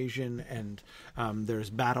invasion, and there's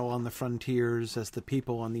battle on the frontiers as the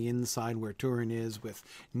people on the inside where Turin is with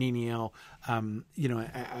Niniel.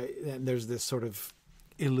 There's this sort of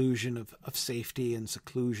illusion of safety and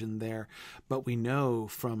seclusion there, but we know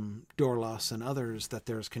from Dorlos and others that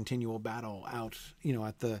there's continual battle out,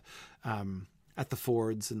 at the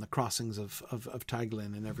fords and the crossings of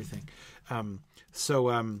Teiglin and everything.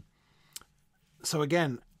 So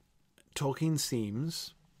again, Tolkien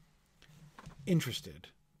seems interested,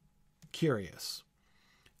 curious,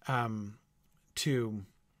 to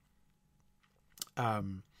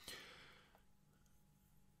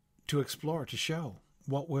explore, to show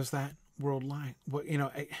what was that world like. What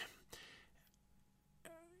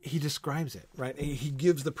he describes it, right? He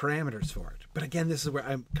gives the parameters for it. But again, this is where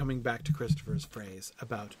I'm coming back to Christopher's phrase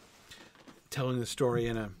about telling the story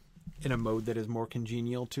in a mode that is more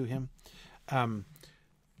congenial to him.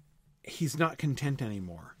 He's not content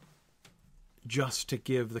anymore just to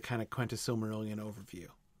give the kind of Quentis-Silmarillion overview,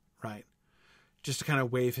 right? Just to kind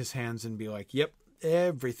of wave his hands and be like, yep,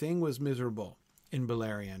 everything was miserable in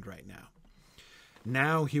Beleriand right now.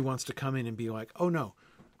 Now he wants to come in and be like, oh no,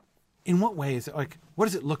 in what way is it like, what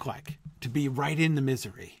does it look like to be right in the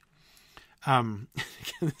misery?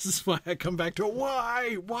 This is why I come back to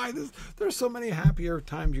why this, there's so many happier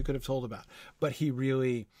times you could have told about, but he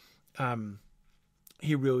really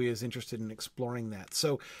is interested in exploring that.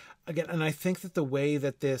 So again, and I think that the way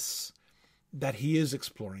that he is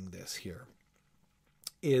exploring this here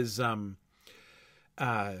is,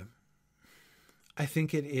 I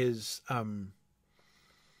think it is,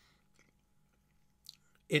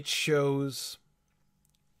 it shows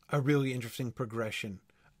a really interesting progression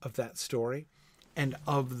of that story and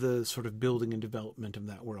of the sort of building and development of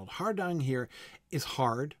that world. Hardang here is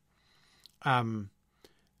hard.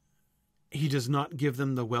 He does not give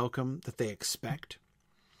them the welcome that they expect,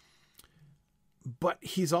 but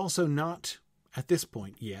he's also not, at this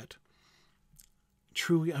point yet,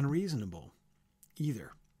 truly unreasonable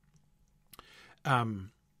either. To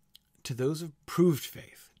those of proved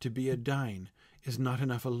faith, to be a Dain is not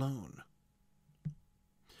enough alone.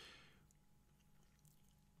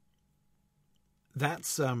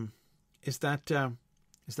 That's is that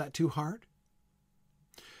too hard?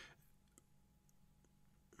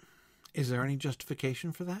 Is there any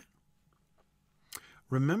justification for that?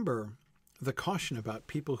 Remember the caution about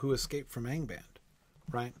people who escape from Angband,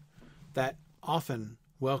 right? That often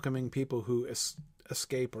welcoming people who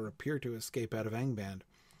escape or appear to escape out of Angband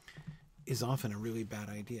is often a really bad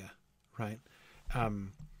idea, right?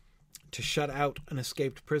 To shut out an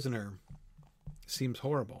escaped prisoner seems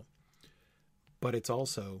horrible, but it's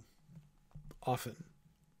also often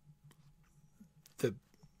the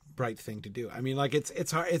right thing to do. I mean, like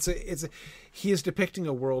it's hard. He is depicting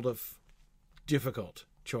a world of difficult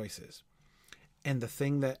choices. And the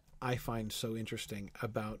thing that I find so interesting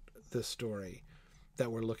about the story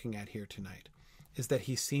that we're looking at here tonight is that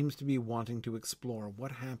he seems to be wanting to explore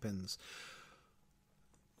what happens.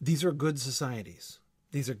 These are good societies.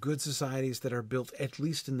 These are good societies that are built at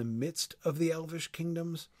least in the midst of the Elvish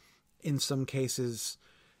kingdoms, in some cases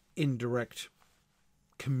in direct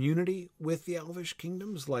community with the Elvish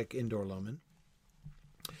kingdoms, like in Dorloman.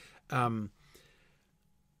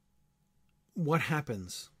 What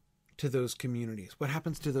happens to those communities? What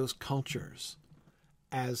happens to those cultures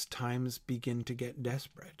as times begin to get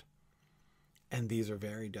desperate? And these are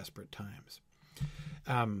very desperate times.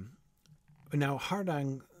 Now,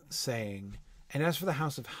 Hardang saying, and as for the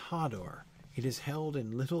house of Hador, it is held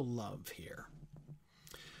in little love here.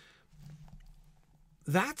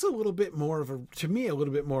 That's a little bit more of a, to me, a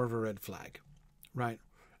little bit more of a red flag, right?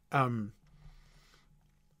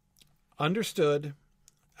 Understood.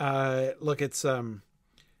 Look, it's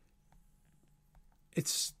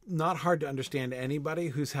not hard to understand anybody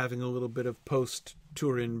who's having a little bit of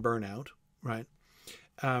post-Turin burnout, right?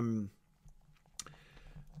 I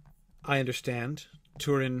understand.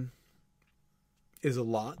 Turin is a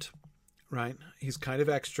lot, right? He's kind of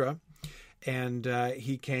extra, and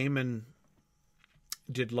he came and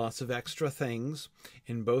did lots of extra things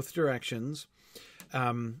in both directions.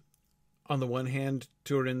 On the one hand,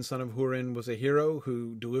 Turin, son of Hurin, was a hero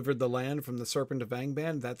who delivered the land from the Serpent of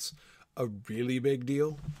Angband. That's a really big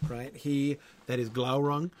deal, right? He, that is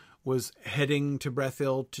Glaurung, was heading to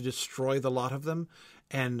Brethil to destroy the lot of them,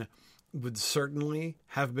 and would certainly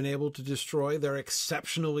have been able to destroy their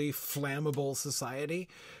exceptionally flammable society.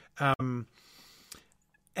 And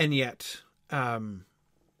yet,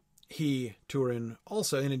 he, Turin,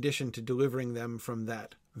 also, in addition to delivering them from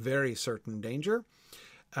that very certain danger,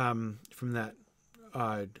 from that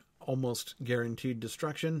almost guaranteed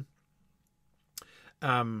destruction,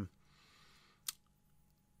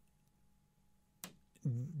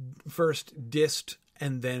 first dissed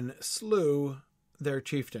and then slew their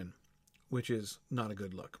chieftain, which is not a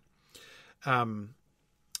good look.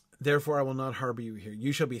 Therefore I will not harbor you here.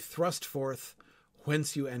 You shall be thrust forth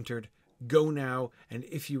whence you entered. Go now, and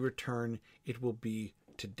if you return, it will be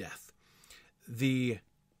to death. The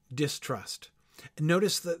distrust.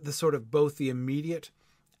 Notice the sort of both the immediate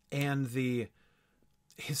and the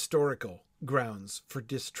historical grounds for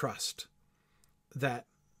distrust that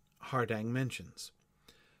Hardang mentions.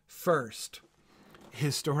 First,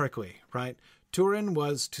 historically, right? Turin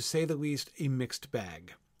was, to say the least, a mixed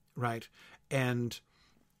bag, right? And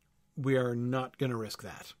we are not going to risk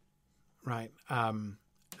that, right?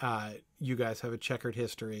 You guys have a checkered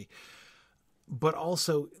history. But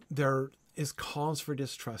also, there is cause for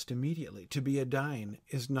distrust immediately. To be a Dain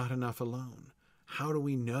is not enough alone. How do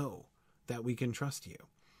we know that we can trust you?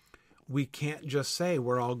 We can't just say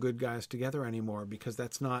we're all good guys together anymore, because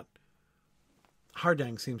that's not...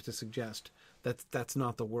 Hardang seems to suggest that that's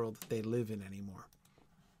not the world that they live in anymore.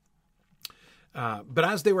 But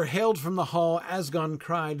as they were hailed from the hall, Asgon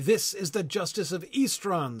cried, "This is the justice of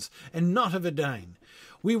Eastrons, and not of Edain.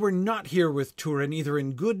 We were not here with Turin, either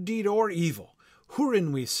in good deed or evil.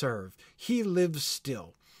 Hurin we serve. He lives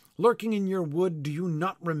still. Lurking in your wood, do you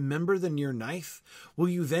not remember the near knife? Will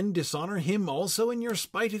you then dishonor him also in your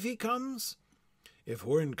spite if he comes?" "If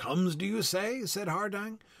Hurin comes, do you say?" said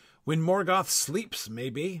Hardang. "When Morgoth sleeps,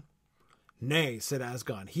 maybe." "Nay," said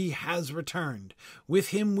Asgon, "he has returned. With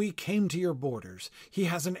him we came to your borders. He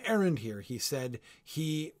has an errand here," he said.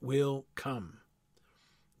 "He will come."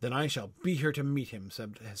 "Then I shall be here to meet him,"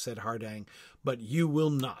 said Hardang, "but you will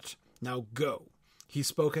not. Now go." He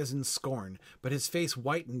spoke as in scorn, but his face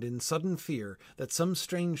whitened in sudden fear that some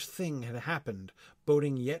strange thing had happened,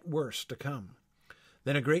 boding yet worse to come.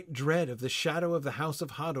 Then a great dread of the shadow of the house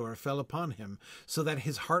of Hador fell upon him, so that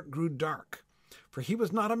his heart grew dark. For he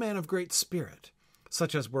was not a man of great spirit,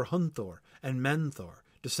 such as were Hunthor and Menthor,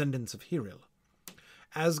 descendants of Hiril.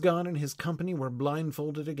 Asgon and his company were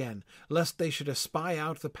blindfolded again, lest they should espy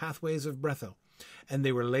out the pathways of Brethil, and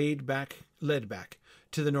they were led back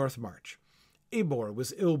to the north march. Eibor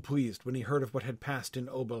was ill-pleased when he heard of what had passed in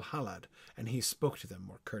Obel Halad, and he spoke to them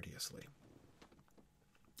more courteously.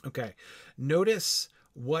 Okay, notice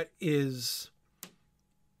what's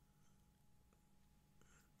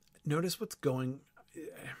going.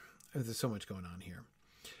 There's so much going on here.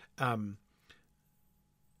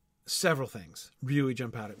 Several things really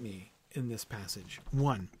jump out at me in this passage.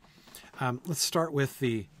 One, let's start with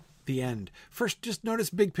the end. First, just notice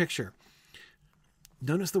big picture.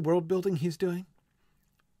 Notice the world building he's doing.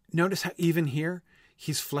 Notice how even here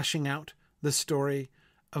he's fleshing out the story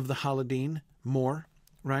of the Haladin more,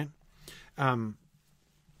 right?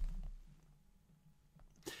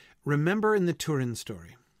 Remember in the Turin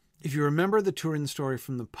story, if you remember the Turin story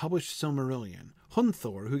from the published Silmarillion,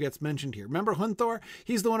 Hunthor, who gets mentioned here. Remember Hunthor?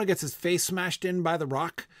 He's the one who gets his face smashed in by the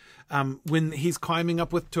rock when he's climbing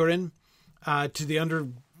up with Turin to the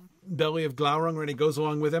underbelly of Glaurung, and he goes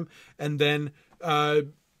along with him. And then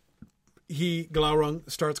Glaurung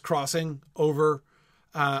starts crossing over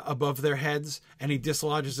above their heads, and he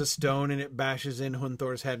dislodges a stone, and it bashes in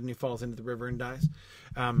Hunthor's head, and he falls into the river and dies.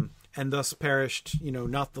 And thus perished,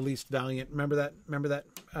 not the least valiant. Remember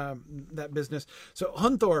that business. So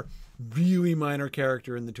Hunthor, really minor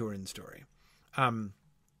character in the Turin story.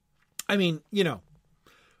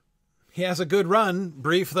 He has a good run,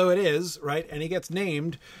 brief though it is, right? And he gets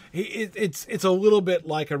named. It's a little bit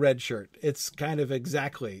like a red shirt. It's kind of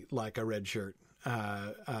exactly like a red shirt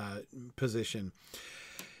position.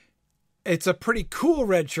 It's a pretty cool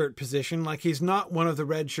red shirt position. Like, he's not one of the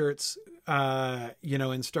red shirts,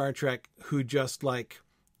 in Star Trek who just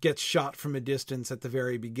gets shot from a distance at the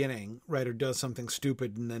very beginning, right? Or does something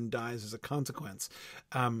stupid and then dies as a consequence.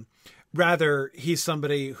 Rather, he's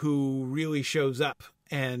somebody who really shows up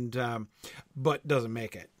and, but doesn't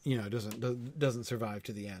make it, doesn't survive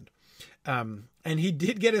to the end. And he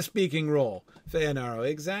did get a speaking role, Feanaro.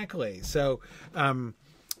 Exactly. So,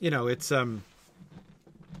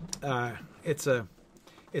 it's a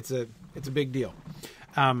big deal.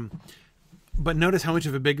 But notice how much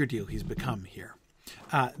of a bigger deal he's become here.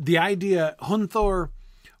 The idea, Hunthor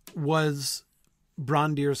was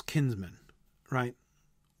Brondir's kinsman, right?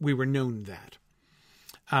 We were known that.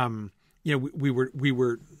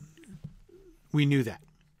 We knew that.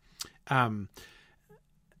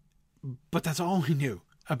 But that's all we knew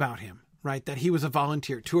about him, right? That he was a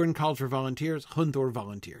volunteer. Turin called for volunteers. Hunthor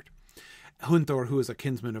volunteered. Hunthor, who is a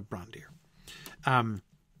kinsman of Brondir.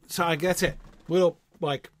 So I guess it. Little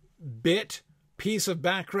piece of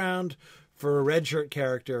background for a red shirt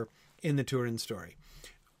character in the Turin story.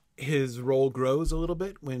 His role grows a little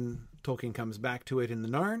bit when Tolkien comes back to it in the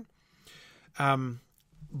Narn.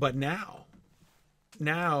 But now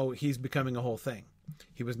he's becoming a whole thing.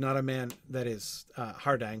 He was not a man, that is,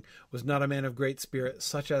 Hardang, was not a man of great spirit,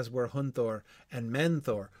 such as were Hunthor and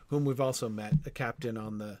Menthor, whom we've also met, a captain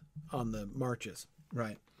on the marches,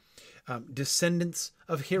 right? Descendants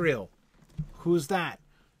of Hiril. Who's that?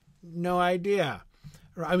 No idea.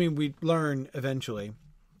 I mean, we learn eventually,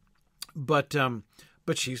 but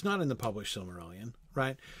she's not in the published Silmarillion,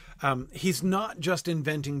 right? He's not just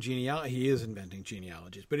inventing genealogy. He is inventing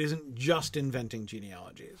genealogies, but isn't just inventing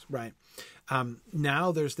genealogies, right?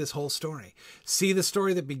 Now there's this whole story. See the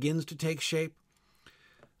story that begins to take shape?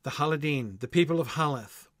 The Haladin, the people of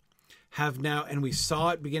Haleth, have now, and we saw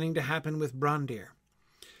it beginning to happen with Brondir,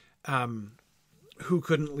 who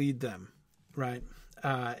couldn't lead them, right?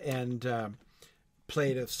 And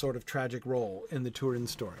played a sort of tragic role in the Turin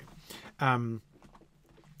story.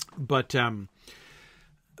 But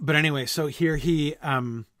anyway, so here he,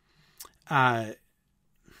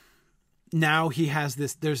 now he has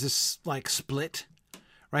this, there's this like split,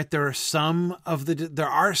 right? There are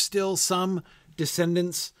still some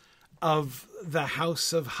descendants of the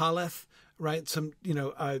house of Haleth, right? Some,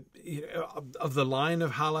 of the line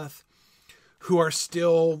of Haleth who are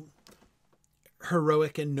still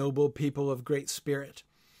heroic and noble people of great spirit.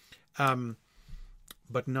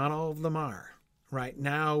 But not all of them are. Right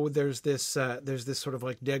now, there's this sort of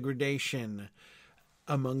like degradation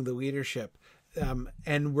among the leadership,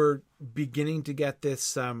 and we're beginning to get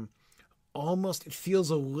this almost. It feels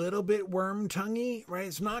a little bit worm-tonguey, right?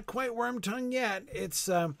 It's not quite worm-tongue yet. It's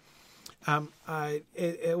a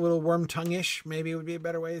little worm-tongue-ish, maybe would be a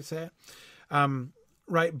better way to say it.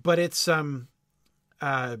 Right, but it's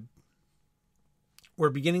we're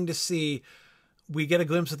beginning to see. We get a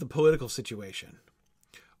glimpse of the political situation,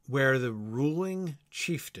 where the ruling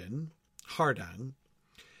chieftain, Hardang,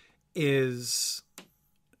 is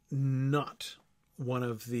not one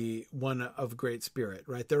of great spirit,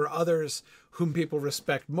 right? There are others whom people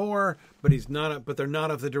respect more, but but they're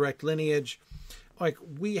not of the direct lineage. Like,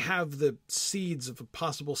 we have the seeds of a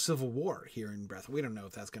possible civil war here in Breath. We don't know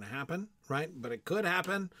if that's going to happen, right? But it could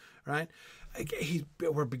happen, right?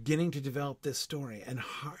 We're beginning to develop this story, and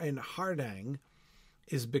Hardang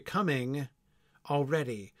is becoming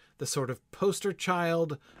already the sort of poster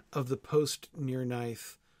child of the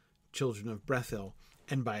post-Nirnaeth children of Brethil,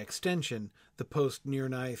 and by extension, the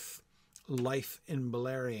post-Nirnaeth life in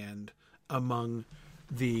Beleriand among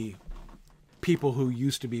the people who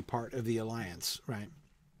used to be part of the Alliance, right?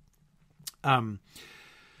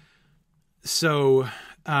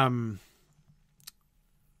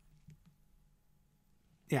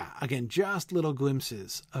 Again, just little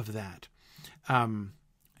glimpses of that.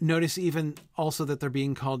 Notice even also that they're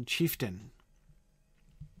being called chieftain.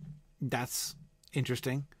 That's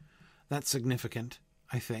interesting. That's significant,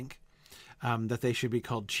 I think, that they should be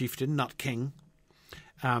called chieftain, not king,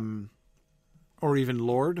 or even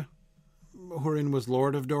lord. Hurin was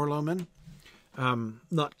lord of Dorloman,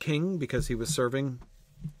 not king, because he was serving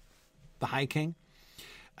the High King.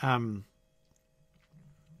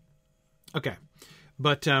 Okay,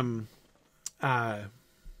 but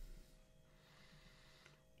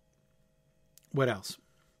what else?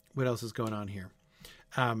 What else is going on here?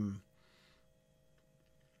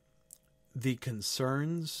 The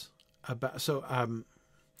concerns about... So,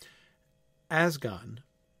 Asgon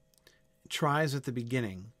tries at the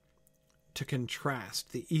beginning to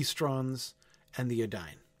contrast the Eastrons and the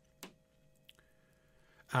Edain.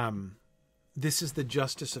 This is the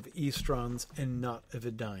justice of Eastrons and not of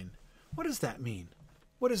Edain. What does that mean?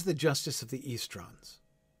 What is the justice of the Eastrons?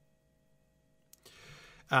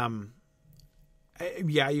 You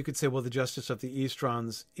could say, well, the justice of the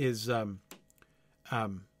Eastrons is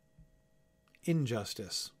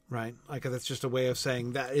injustice, right? Like, that's just a way of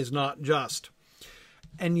saying that is not just.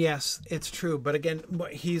 And yes, it's true. But again,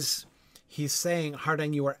 he's saying,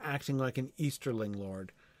 Hardang, you are acting like an Easterling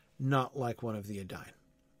lord, not like one of the Edain.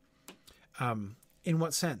 In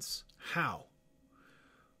what sense? How?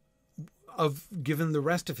 Given the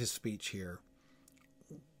rest of his speech here,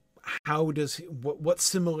 how does what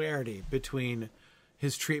similarity between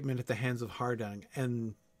his treatment at the hands of Hardang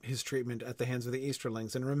and his treatment at the hands of the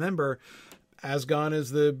Easterlings? And remember, Asgon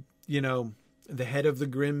is the head of the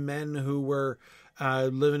grim men who were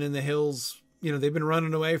living in the hills. They've been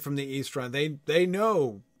running away from the Eastron. They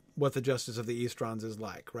know what the justice of the Eastrons is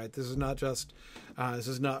like, right? This is not just, this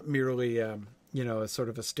is not merely, a sort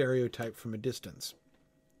of a stereotype from a distance.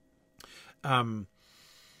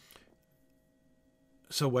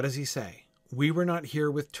 So what does he say? We were not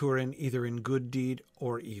here with Turin either in good deed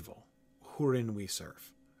or evil. Hurin we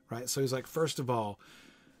serve, right? So he's like, first of all,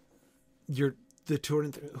 you're the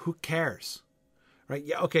Turin. Who cares, right?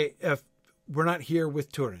 Yeah, okay. If we're not here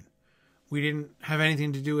with Turin, we didn't have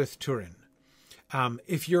anything to do with Turin.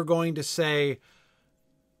 If you're going to say,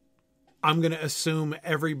 I'm going to assume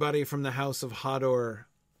everybody from the house of Hador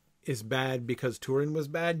is bad because Turin was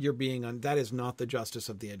bad, you're being that is not the justice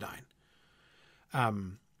of the Edain.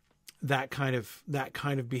 That kind of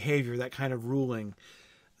behavior, that kind of ruling,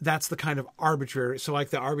 that's the kind of arbitrary. So like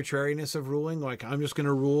the arbitrariness of ruling, like I'm just going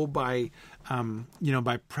to rule by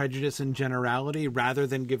prejudice and generality rather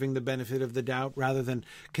than giving the benefit of the doubt, rather than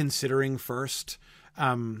considering first,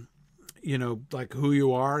 like who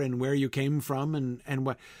you are and where you came from and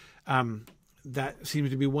what, that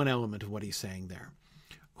seems to be one element of what he's saying there.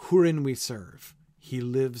 Hurin we serve. He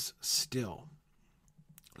lives still.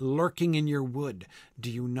 Lurking in your wood, do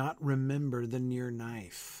you not remember the near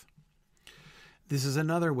knife? This is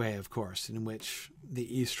another way, of course, in which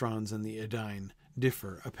the Eastrons and the Edain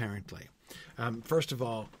differ, apparently. First of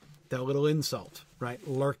all, that little insult, right?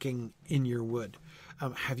 Lurking in your wood.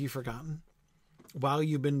 Have you forgotten? While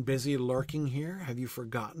you've been busy lurking here, have you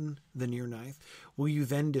forgotten the near ninth? Will you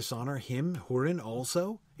then dishonor him, Hurin,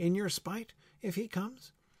 also in your spite if he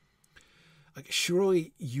comes?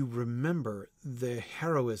 Surely you remember the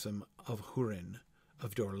heroism of Hurin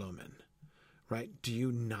of Dorlomen, right? Do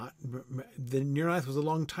you not? The near ninth was a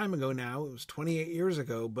long time ago now. It was 28 years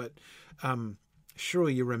ago, but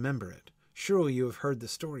surely you remember it. Surely you have heard the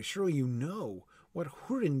story. Surely you know what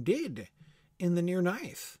Hurin did in the near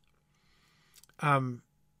ninth.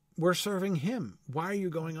 We're serving him. Why are you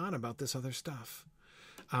going on about this other stuff?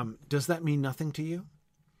 Does that mean nothing to you?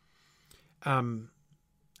 And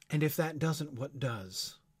if that doesn't, what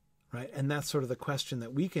does? Right? And that's sort of the question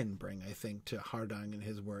that we can bring, I think, to Hardang and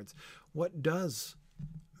his words. What does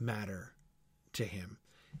matter to him?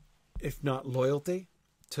 If not loyalty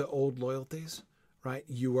to old loyalties, right?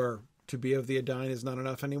 You are to be of the Edain is not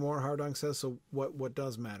enough anymore, Hardang says. So what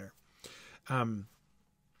does matter?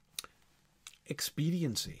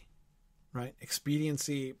 Expediency, right?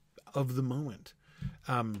 Expediency of the moment.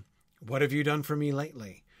 What have you done for me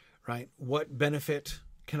lately, right? What benefit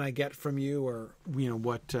can I get from you, or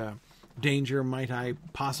what danger might I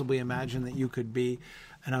possibly imagine that you could be?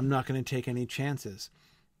 And I'm not going to take any chances.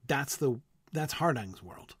 That's Hardang's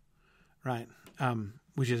world, right?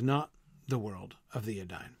 Which is not the world of the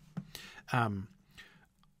Edain.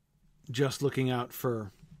 Just looking out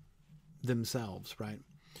for themselves, right?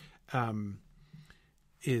 I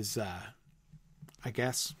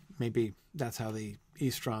guess maybe that's how the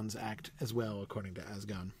Eastrons act as well, according to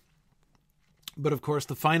Asgon. But of course,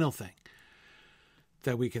 the final thing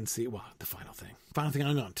that we can see, the final thing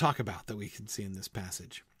I'm going to talk about that we can see in this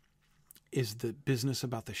passage is the business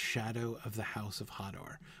about the shadow of the house of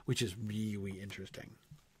Hador, which is really interesting.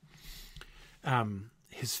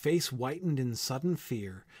 His face whitened in sudden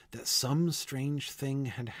fear that some strange thing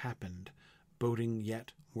had happened, boding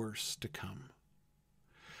yet worse to come.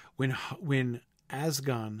 When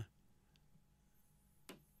Asgon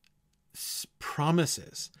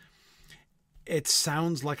promises, it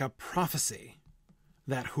sounds like a prophecy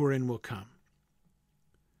that Hurin will come.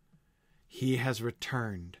 He has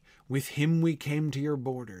returned. With him we came to your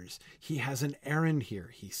borders. He has an errand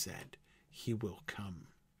here, he said. He will come.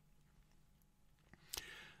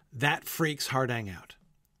 That freaks Hardang out.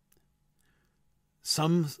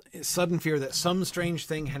 Some sudden fear that some strange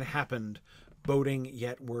thing had happened, boding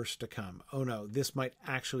yet worse to come. Oh no, this might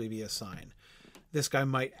actually be a sign. This guy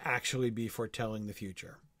might actually be foretelling the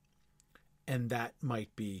future. And that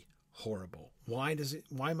might be horrible. Why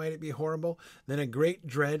might it be horrible? Then a great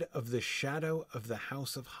dread of the shadow of the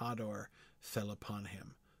house of Hador fell upon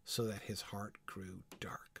him, so that his heart grew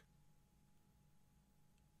dark.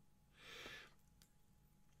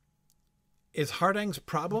 Is Hardang's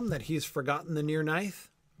problem that he's forgotten the near ninth?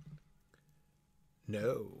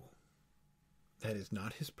 No, that is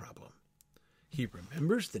not his problem. He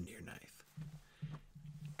remembers the near ninth.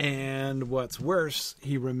 And what's worse,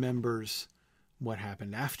 he remembers what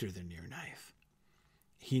happened after the near ninth.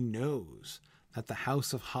 He knows that the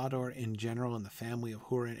house of Hador in general and the family of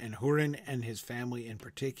Hurin and his family in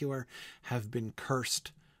particular have been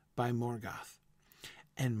cursed by Morgoth.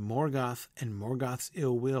 And Morgoth's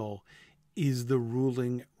ill will is the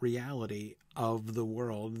ruling reality of the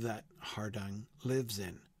world that Hardang lives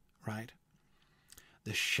in, right?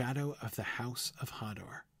 The shadow of the house of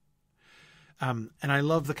Hador. And I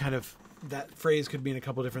love the kind of, that phrase could mean a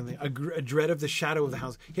couple different things. A dread of the shadow of the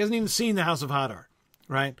house. He hasn't even seen the house of Hador,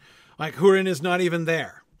 right? Like Hurin is not even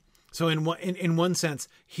there. So in one sense,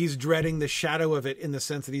 he's dreading the shadow of it, in the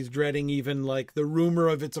sense that he's dreading even like the rumor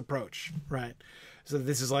of its approach, right? So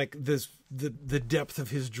this is like the depth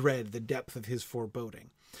of his dread, the depth of his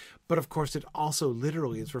foreboding. But of course, it also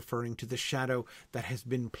literally is referring to the shadow that has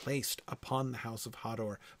been placed upon the house of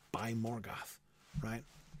Hador by Morgoth, right?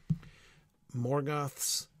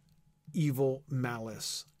 Morgoth's evil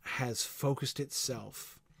malice has focused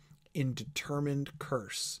itself in determined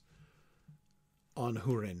curse on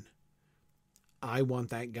Hurin. I want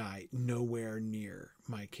that guy nowhere near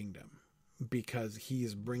my kingdom, because he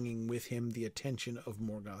is bringing with him the attention of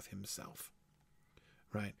Morgoth himself,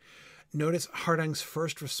 right? Notice Hardang's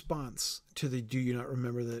first response to the "do you not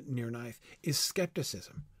remember the near ninth" is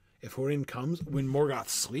skepticism. If Hurin comes, when Morgoth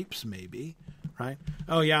sleeps, maybe, right?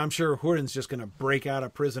 Oh yeah, I'm sure Hurin's just going to break out a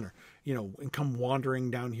prisoner, and come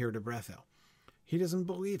wandering down here to Brethil. He doesn't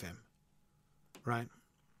believe him, right?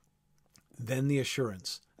 Then the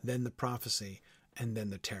assurance, then the prophecy, and then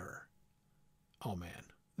the terror. Oh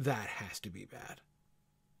man, that has to be bad.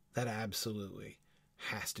 That absolutely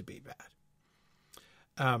has to be bad.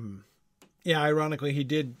 Yeah, ironically, he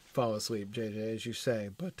did fall asleep, JJ, as you say,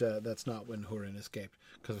 but that's not when Húrin escaped,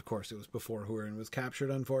 because of course it was before Húrin was captured,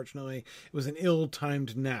 unfortunately. It was an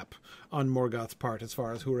ill-timed nap on Morgoth's part as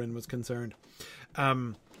far as Húrin was concerned.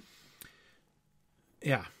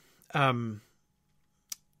 Yeah. Then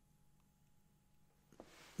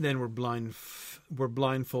we're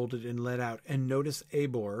blindfolded and led out, and notice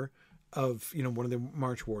Eibor of, one of the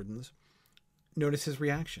March Wardens. Notice his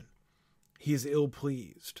reaction. He is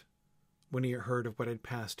ill-pleased when he heard of what had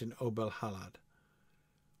passed in Obel Halad,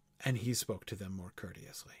 and he spoke to them more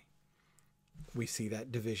courteously. We see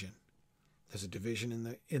that division. There's a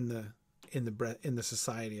division in the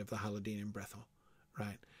society of the Haladin in Brethil,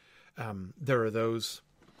 right? There are those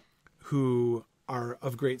who are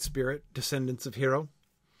of great spirit, descendants of Hero.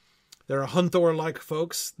 There are Hunthor-like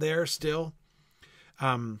folks there still,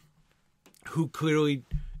 who clearly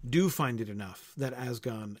do find it enough that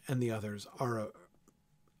Asgon and the others are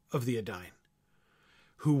of the Edain,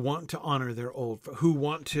 who want to honor their who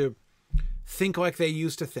want to think like they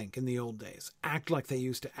used to think in the old days, act like they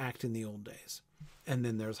used to act in the old days. And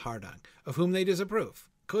then there's Hardang, of whom they disapprove.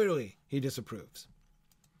 Clearly, he disapproves.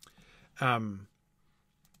 Yeah.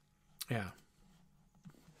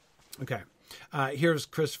 Okay. Here's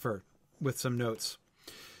Christopher with some notes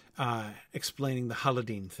explaining the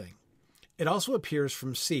Haladin thing. It also appears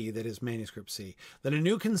from C, that is manuscript C, that a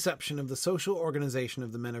new conception of the social organization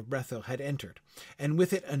of the men of Brethil had entered, and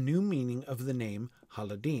with it a new meaning of the name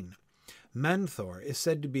Haladin. Manthor is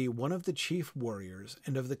said to be one of the chief warriors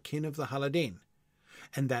and of the kin of the Haladin,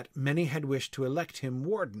 and that many had wished to elect him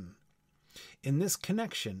warden. In this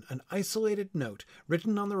connection, an isolated note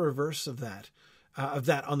written on the reverse of that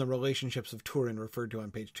on the relationships of Turin referred to on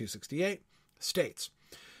page 268 states,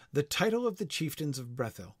 "The title of the chieftains of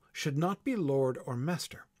Brethil should not be lord or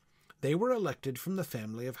master. They were elected from the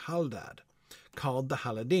family of Haldad, called the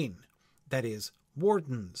Haladin, that is,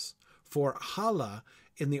 wardens, for Hala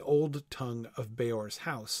in the old tongue of Beor's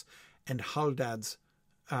house, and Haldad's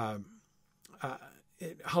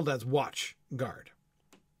watch guard.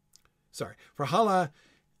 Sorry, for Hala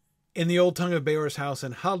in the old tongue of Beor's house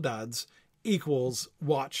and Haldad's equals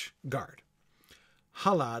watch guard.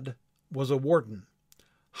 Halad was a warden.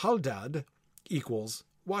 Haldad equals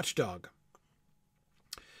watchdog.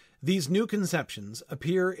 These new conceptions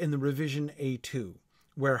appear in the revision A2,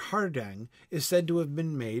 where Hardang is said to have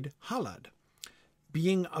been made Halad,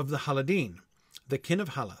 being of the Haladin, the kin of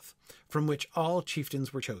Halath, from which all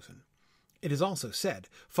chieftains were chosen. It is also said,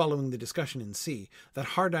 following the discussion in C, that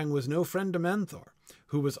Hardang was no friend to Manthor,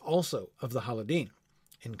 who was also of the Haladin.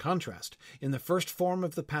 In contrast, in the first form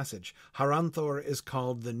of the passage, Haranthor is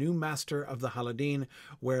called the new master of the Haladin,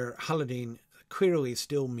 where Haladin clearly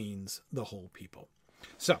still means the whole people.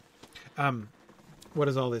 So, what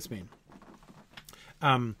does all this mean?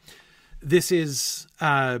 This is,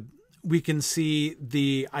 we can see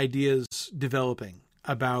the ideas developing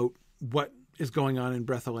about what is going on in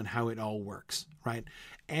Brethil and how it all works, right?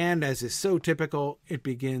 And as is so typical, it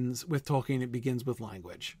begins with Tolkien, it begins with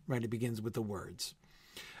language, right? It begins with the words.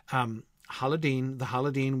 Haladin, the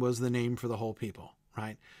Haladin was the name for the whole people,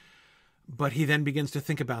 right? But he then begins to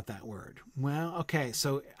think about that word. Well, okay,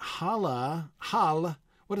 so Hal,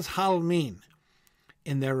 what does Hal mean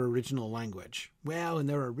in their original language? Well, in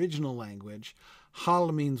their original language,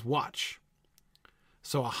 Hal means watch.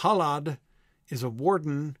 So a Halad is a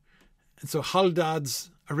warden, and so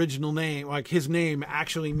Haldad's original name, like his name,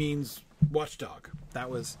 actually means watchdog. That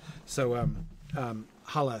was, so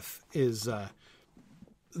Haleth is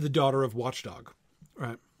the daughter of watchdog,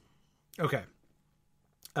 right? Okay.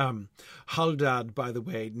 Haldad, by the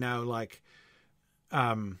way, now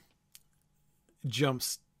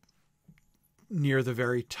jumps near the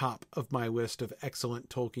very top of my list of excellent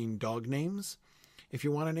Tolkien dog names. If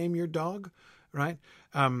you want to name your dog, right?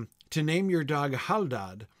 To name your dog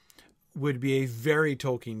Haldad would be a very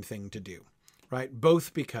Tolkien thing to do, right?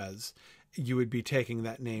 Both because you would be taking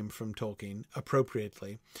that name from Tolkien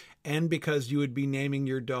appropriately, and because you would be naming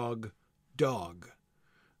your dog Dog,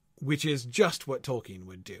 which is just what Tolkien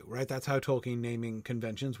would do, right? That's how Tolkien naming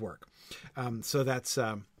conventions work. So that's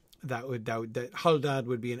that Haldad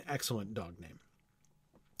would be an excellent dog name.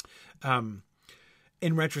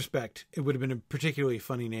 In retrospect, it would have been a particularly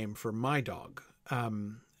funny name for my dog.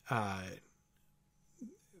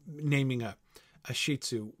 Naming a Shih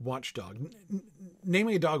Tzu watchdog,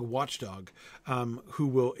 naming a dog watchdog, who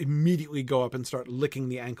will immediately go up and start licking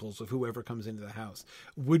the ankles of whoever comes into the house,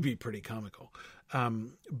 would be pretty comical.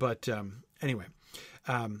 But anyway,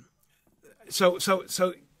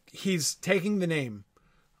 so he's taking the name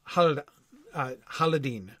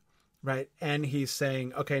Haladin, right? And he's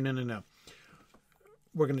saying, okay, no.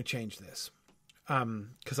 we're going to change this.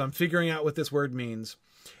 Because I'm figuring out what this word means.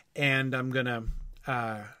 And I'm going to...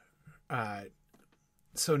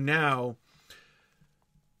 so now,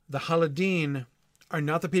 the Haladin are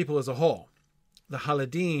not the people as a whole. The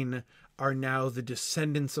Haladin are now the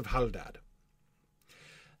descendants of Haldad.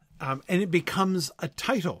 And it becomes a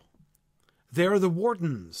title. They're the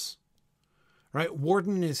wardens. Right?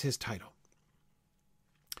 Warden is his title.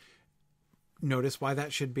 Notice why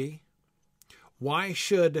that should be. Why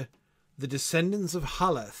should the descendants of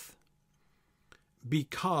Haleth be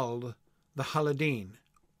called the Haladin,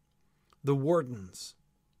 the wardens?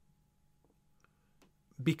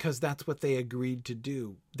 Because that's what they agreed to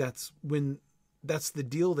do. That's the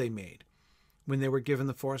deal they made when they were given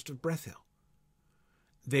the Forest of Brethil.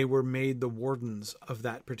 They were made the wardens of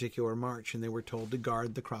that particular march, and they were told to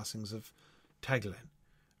guard the crossings of Taglin,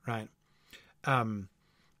 right?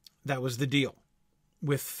 That was the deal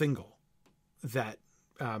with Thingol, that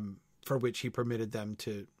for which he permitted them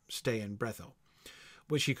to stay in Brethil,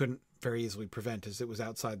 which he couldn't very easily prevent, as it was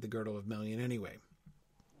outside the girdle of Melian anyway.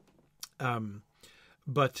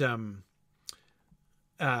 But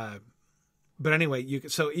anyway,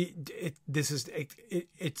 it's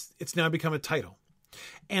now become a title,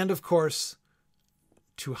 and of course,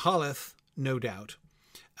 to Haleth, no doubt,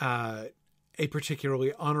 a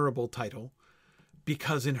particularly honorable title,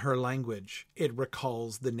 because in her language it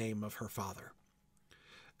recalls the name of her father.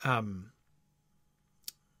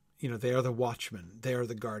 They are the watchmen, they are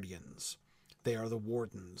the guardians, they are the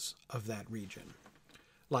wardens of that region,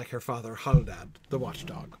 like her father Haldad, the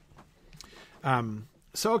watchdog.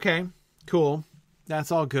 So okay, cool,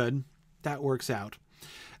 that's all good, that works out.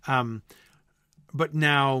 But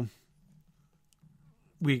now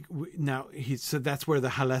so that's where the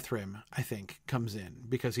Halethrim, I think, comes in,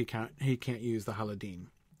 because he can't use the Haladin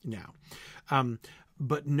now.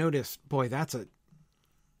 But notice, boy, that's a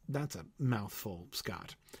mouthful,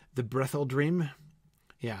 Scott. The Brethil Dream,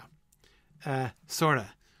 yeah,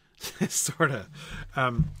 sorta.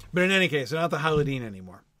 But in any case, they're not the Haladin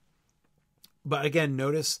anymore. But again,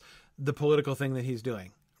 notice the political thing that he's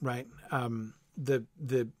doing, right?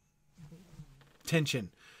 The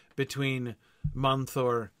tension between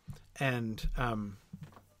Manthor and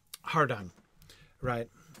Hardang, right?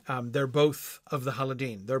 They're both of the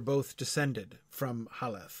Haladin. They're both descended from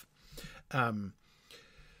Haleth.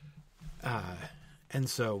 And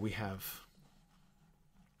so we have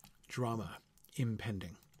drama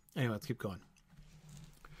impending. Anyway, let's keep going.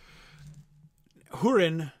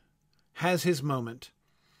 Hurin has his moment.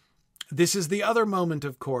 This is the other moment,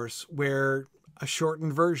 of course, where a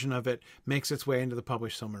shortened version of it makes its way into the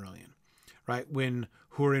published Silmarillion, right? When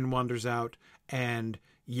Hurin wanders out and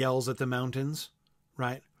yells at the mountains,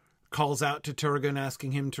 right? Calls out to Turgon,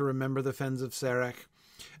 asking him to remember the fens of Serech,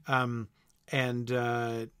 and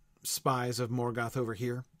spies of Morgoth over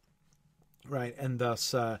here, right? And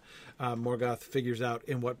thus Morgoth figures out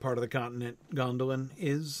in what part of the continent Gondolin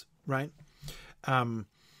is, right?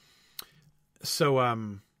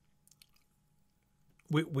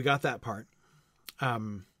 We got that part.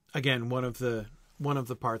 Again, one of the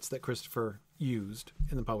parts that Christopher used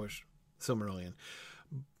in the published Silmarillion.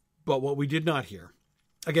 But what we did not hear,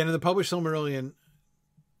 again, in the published Silmarillion,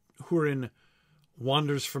 Hurin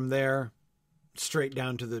wanders from there straight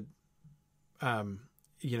down to the,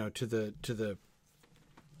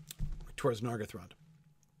 towards Nargothrond.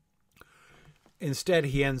 Instead,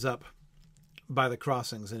 he ends up by the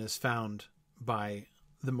crossings and is found by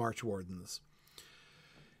the March Wardens.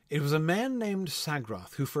 It was a man named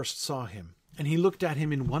Sagroth who first saw him, and he looked at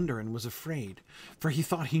him in wonder and was afraid, for he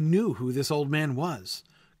thought he knew who this old man was.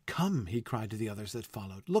 "Come," he cried to the others that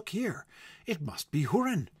followed. "Look here. It must be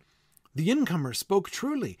Hurin. The incomer spoke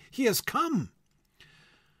truly. He has come."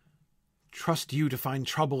 "Trust you to find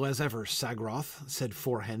trouble as ever, Sagroth," said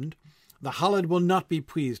Forhend. "The Halad will not be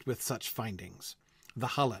pleased with such findings." The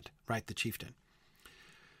Halad, right, the chieftain.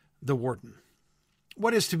 The warden.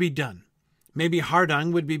 "What is to be done? Maybe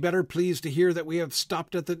Hardang would be better pleased to hear that we have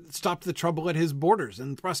stopped the trouble at his borders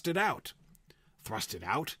and thrust it out." "Thrust it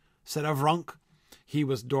out?" said Avronk. He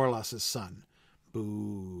was Dorlas's son.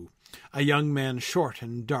 Boo. A young man, short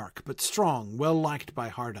and dark, but strong, well liked by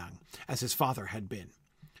Hardang, as his father had been.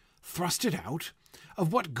 "Thrust it out?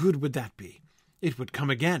 Of what good would that be? It would come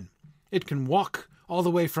again. It can walk all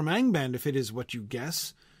the way from Angband, if it is what you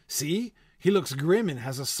guess. See, he looks grim and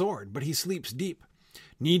has a sword, but he sleeps deep.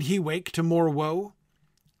 Need he wake to more woe?"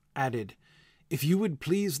 Added, "If you would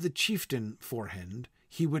please the chieftain, Forhend,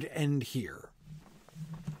 he would end here."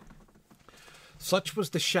 Such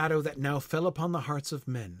was the shadow that now fell upon the hearts of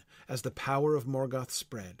men, as the power of Morgoth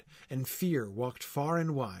spread, and fear walked far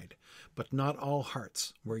and wide, but not all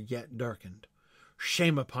hearts were yet darkened.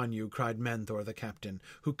 Shame upon you, cried Manthor the captain,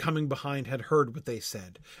 who coming behind had heard what they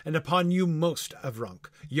said, and upon you most, Avrunk,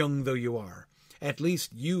 young though you are. At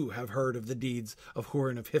least you have heard of the deeds of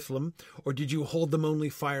Hurin of Hithlum, or did you hold them only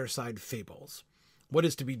fireside fables? What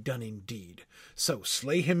is to be done indeed? So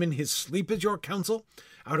slay him in his sleep is your counsel?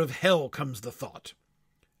 Out of hell comes the thought.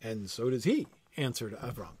 And so does he, answered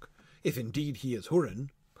Avrunk. If indeed he is Hurin,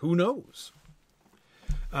 who knows?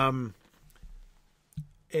 An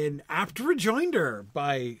apt rejoinder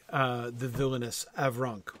by the villainous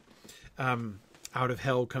Avrunk. Out of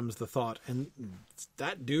hell comes the thought, and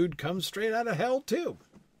that dude comes straight out of hell too.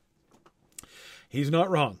 He's not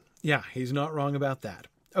wrong. Yeah, he's not wrong about that.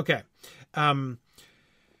 Okay. All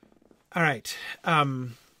right.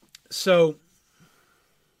 So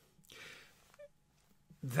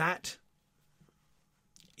that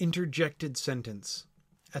interjected sentence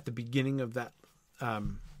at the beginning of that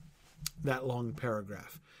long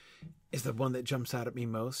paragraph is the one that jumps out at me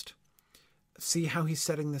most. See how he's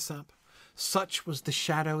setting this up? Such was the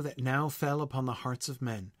shadow that now fell upon the hearts of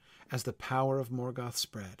men as the power of Morgoth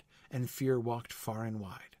spread and fear walked far and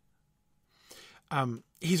wide.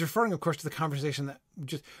 He's referring, of course, to the conversation that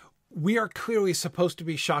we are clearly supposed to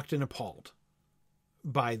be shocked and appalled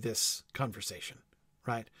by this conversation,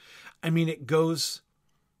 right? I mean, it goes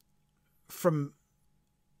from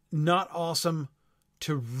not awesome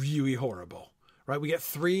to really horrible, right? We get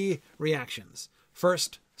three reactions.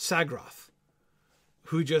 First, Sagroth,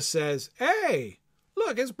 who just says, hey,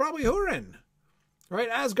 look, it's probably Hurin, right?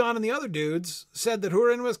 Asgon and the other dudes said that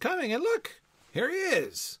Hurin was coming, and look, here he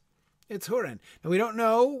is. It's Hurin. And we don't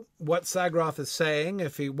know what Sagroth is saying,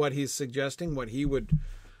 what he's suggesting, what he would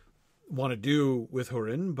want to do with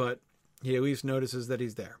Hurin, but he at least notices that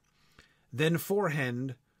he's there. Then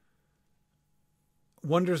Forehand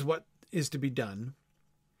wonders what is to be done,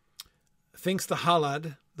 thinks the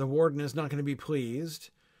Halad, the warden, is not going to be pleased,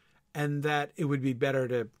 and that it would be better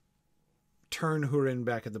to turn Hurin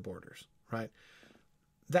back at the borders, right?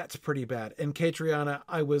 That's pretty bad. And Catriona,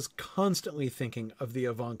 I was constantly thinking of the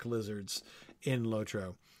Avank lizards in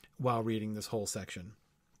Lotro while reading this whole section.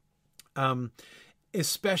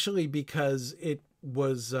 Especially because it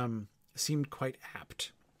was, seemed quite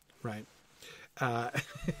apt, right? The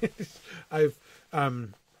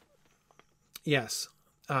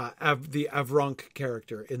Avronk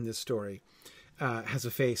character in this story has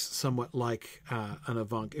a face somewhat like an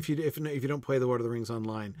Avank. If you don't play the Lord of the Rings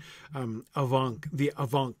online, the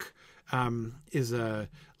Avank is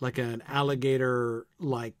like an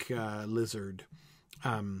alligator-like lizard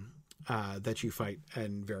that you fight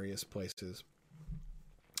in various places.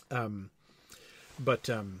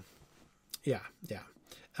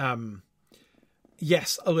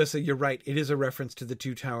 Yes, Alyssa, you're right. It is a reference to the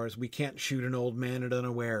Two Towers. We can't shoot an old man at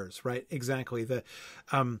unawares, right? Exactly.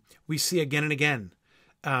 We see again and again.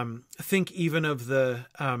 Think even of the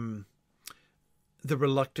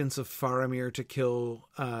reluctance of Faramir to kill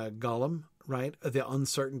Gollum, right? The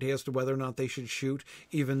uncertainty as to whether or not they should shoot,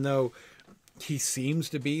 even though he seems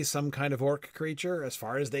to be some kind of orc creature, as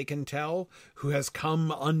far as they can tell, who has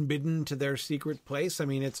come unbidden to their secret place. I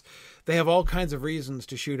mean, they have all kinds of reasons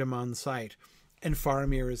to shoot him on sight. And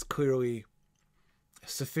Faramir is clearly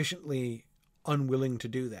sufficiently unwilling to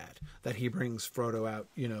do that he brings Frodo out,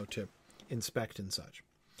 to inspect and such.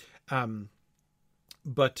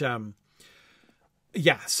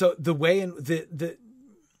 So the way in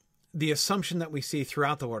the assumption that we see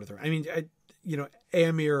throughout the Lord of the Rings,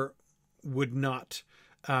 Éomer would not,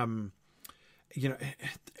 Aragorn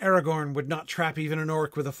would not trap even an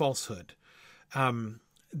orc with a falsehood.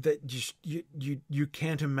 That just, you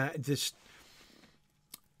can't imagine this.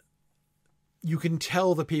 You can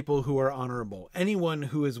tell the people who are honorable, anyone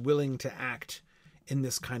who is willing to act in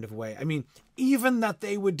this kind of way. I mean, even that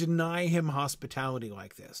they would deny him hospitality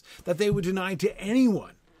like this, that they would deny to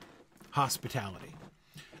anyone hospitality.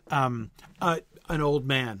 An old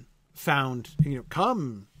man found,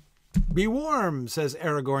 come, be warm, says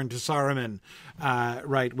Aragorn to Saruman,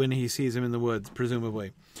 right when he sees him in the woods,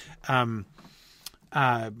 presumably. The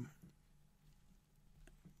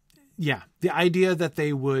idea that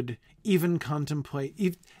they would even contemplate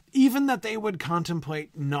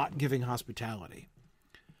not giving hospitality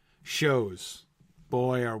shows,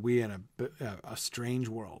 boy, are we in a strange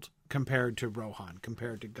world compared to Rohan,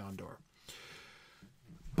 compared to Gondor.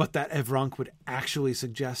 But that Evronk would actually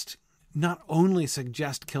not only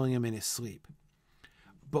suggest killing him in his sleep,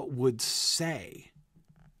 but would say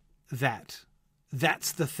that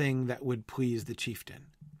that's the thing that would please the chieftain.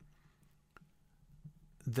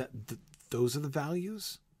 Those are the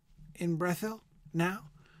values? in Brethil now?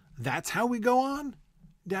 That's how we go on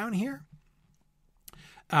down here?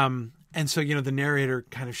 And so, the narrator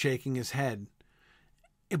kind of shaking his head.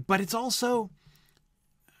 But it's also,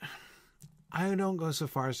 I don't go so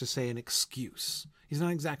far as to say an excuse. He's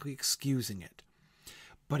not exactly excusing it,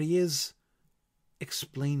 but he is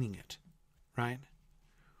explaining it, right?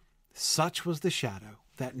 Such was the shadow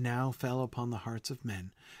that now fell upon the hearts of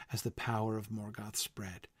men as the power of Morgoth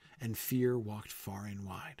spread, and fear walked far and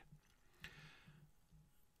wide.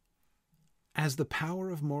 As the power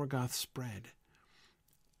of Morgoth spread,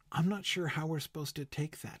 I'm not sure how we're supposed to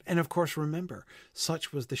take that. And of course, remember,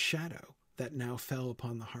 such was the shadow that now fell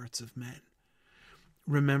upon the hearts of men.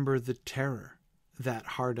 Remember the terror that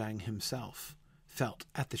Hardang himself felt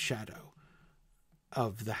at the shadow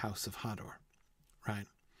of the House of Hador, right?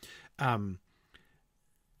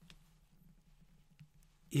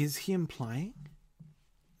 Is he implying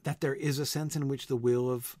that there is a sense in which the will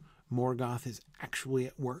of Morgoth is actually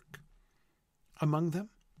at work among them?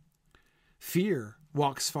 Fear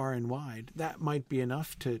walks far and wide. That might be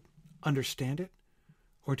enough to understand it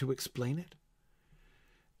or to explain it.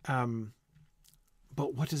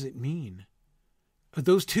 But what does it mean?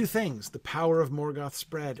 Those two things, the power of Morgoth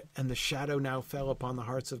spread and the shadow now fell upon the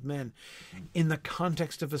hearts of men, in the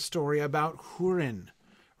context of a story about Húrin,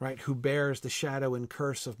 right, who bears the shadow and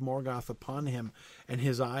curse of Morgoth upon him and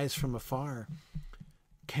his eyes from afar.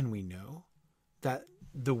 Can we know that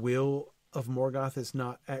the will of Morgoth is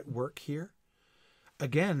not at work here?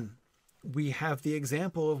 Again, we have the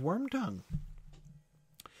example of Wormtongue,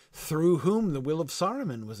 through whom the will of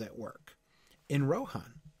Saruman was at work in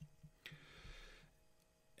Rohan.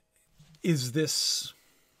 Is this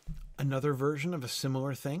another version of a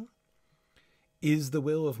similar thing? Is the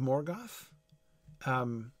will of Morgoth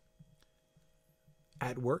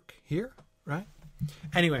at work here, right?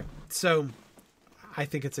 Anyway, so I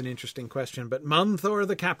think it's an interesting question, but Munthor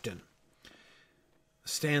the captain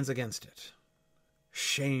stands against it.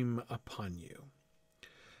 Shame upon you.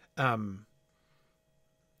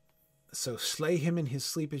 So slay him in his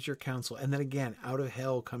sleep is your counsel. And then again, out of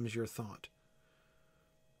hell comes your thought.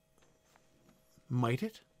 Might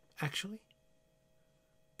it, actually?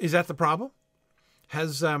 Is that the problem?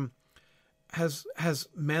 Has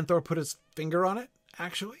Manthor put his finger on it,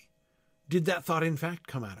 actually? Did that thought, in fact,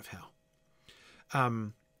 come out of hell?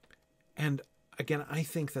 And again, I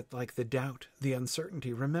think that, like, the doubt, the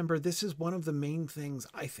uncertainty, remember, this is one of the main things,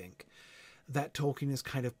 I think, that Tolkien is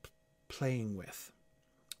kind of playing with.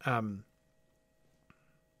 Let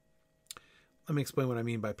me explain what I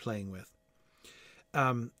mean by playing with.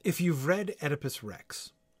 If you've read Oedipus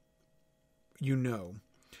Rex, you know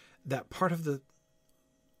that part of the,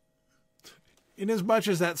 in as much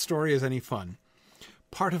as that story is any fun,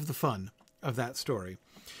 part of the fun of that story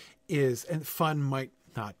is, and fun might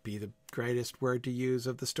not be the greatest word to use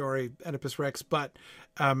of the story, Oedipus Rex, but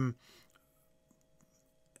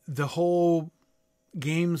the whole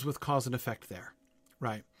games with cause and effect there,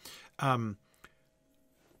 right?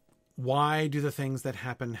 Why do the things that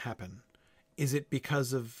happen? Is it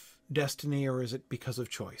because of destiny or is it because of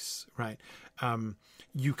choice, right?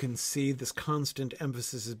 You can see this constant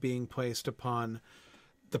emphasis is being placed upon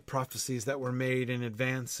the prophecies that were made in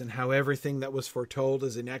advance and how everything that was foretold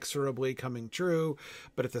is inexorably coming true.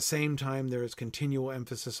 But at the same time, there is continual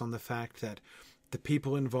emphasis on the fact that the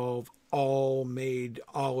people involved all made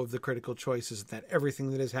all of the critical choices, that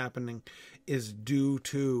everything that is happening is due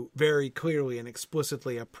to, very clearly and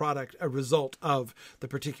explicitly, a result of the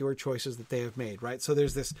particular choices that they have made, right? So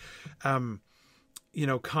there's this,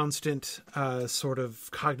 constant sort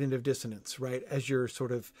of cognitive dissonance, right? As you're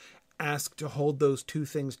sort of asked to hold those two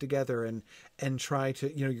things together and try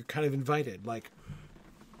to, you're kind of invited, like,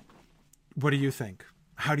 what do you think?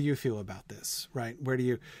 How do you feel about this, right? Where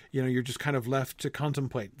do you're just kind of left to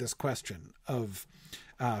contemplate this question of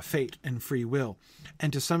fate and free will.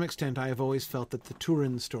 And to some extent, I have always felt that the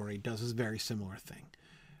Turin story does a very similar thing,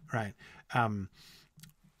 right?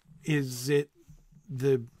 Is it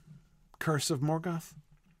the curse of Morgoth?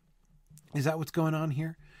 Is that what's going on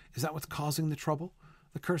here? Is that what's causing the trouble?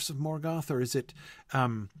 The curse of Morgoth? Or is it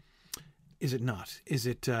not? Is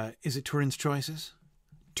it Turin's choices?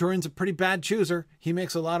 Turin's a pretty bad chooser. He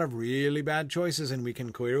makes a lot of really bad choices, and we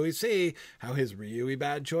can clearly see how his really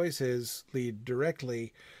bad choices lead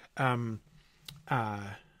directly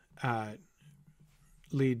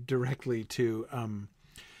to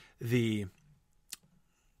the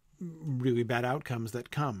really bad outcomes that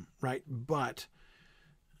come, right? But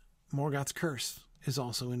Morgoth's curse is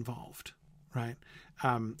also involved, right?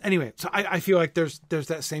 Anyway, so I feel like there's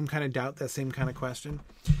that same kind of doubt, that same kind of question.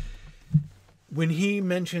 When he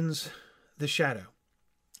mentions the shadow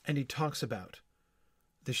and he talks about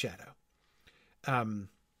the shadow.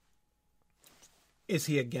 Is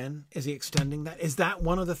he extending that? Is that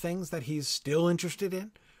one of the things that he's still interested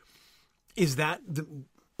in? Is that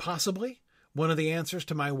possibly one of the answers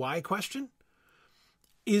to my why question?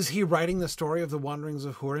 Is he writing the story of the wanderings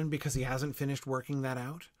of Húrin because he hasn't finished working that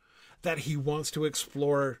out? That he wants to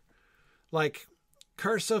explore, like,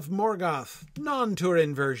 Curse of Morgoth,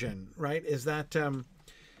 non-Turin version, right? Is that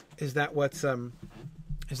what,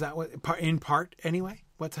 in part anyway,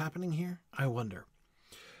 what's happening here? I wonder.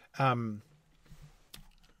 Okay,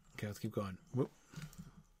 let's keep going. Whoop.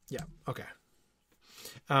 Yeah. Okay.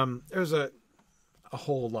 There's a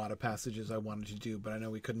whole lot of passages I wanted to do, but I know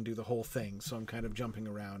we couldn't do the whole thing, so I'm kind of jumping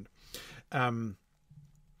around.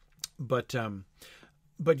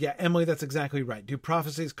 But yeah, Emily, that's exactly right. Do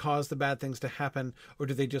prophecies cause the bad things to happen, or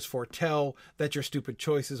do they just foretell that your stupid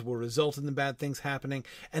choices will result in the bad things happening?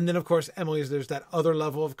 And then, of course, Emily, there's that other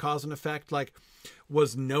level of cause and effect, like,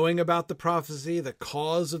 was knowing about the prophecy the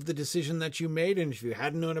cause of the decision that you made? And if you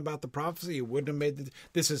hadn't known about the prophecy, you wouldn't have made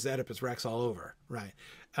this is Oedipus Rex all over, right?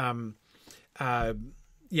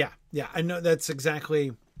 Yeah, I know that's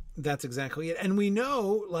exactly it. And we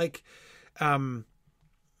know, like,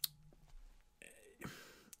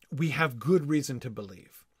 we have good reason to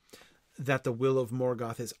believe that the will of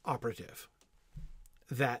Morgoth is operative,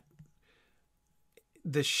 that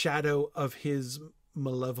the shadow of his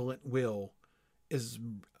malevolent will is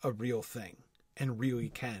a real thing and really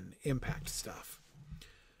can impact stuff.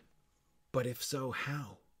 But if so,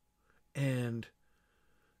 how? And,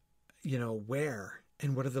 where?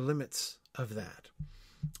 And what are the limits of that?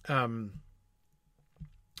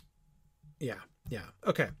 Yeah.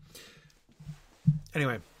 Okay.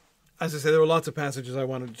 Anyway, as I said, there were lots of passages I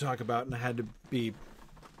wanted to talk about, and I had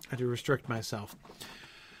to restrict myself.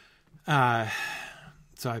 So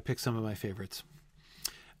I picked some of my favorites.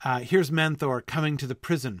 Here's Menthor coming to the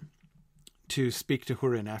prison to speak to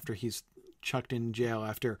Húrin after he's chucked in jail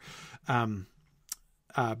after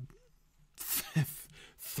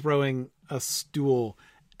throwing a stool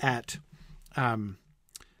at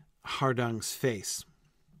Hardung's face.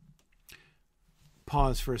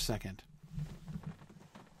 Pause for a second.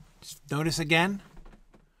 Just notice again.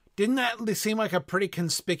 Didn't that seem like a pretty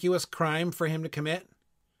conspicuous crime for him to commit?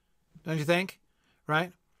 Don't you think?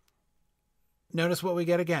 Right? Notice what we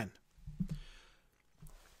get again.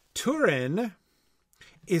 Turin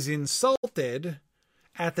is insulted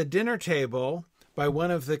at the dinner table by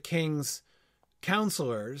one of the king's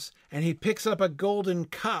counselors, and he picks up a golden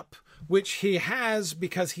cup, which he has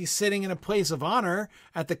because he's sitting in a place of honor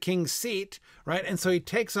at the king's seat, right? And so he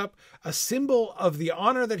takes up a symbol of the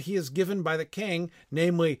honor that he is given by the king,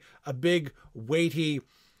 namely a big, weighty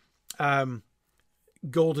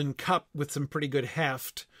golden cup with some pretty good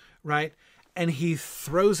heft, right? And he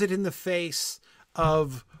throws it in the face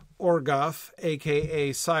of Orgoth, aka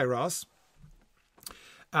Cyros,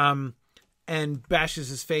 and bashes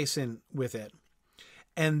his face in with it.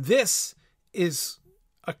 And this is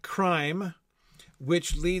a crime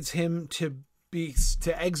which leads him to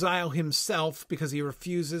exile himself because he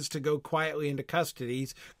refuses to go quietly into custody.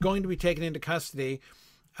 He's going to be taken into custody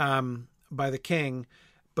by the king,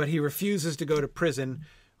 but he refuses to go to prison.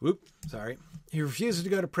 He refuses to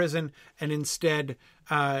go to prison and instead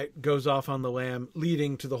goes off on the lam,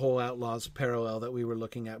 leading to the whole outlaws parallel that we were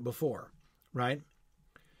looking at before, right?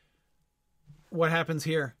 What happens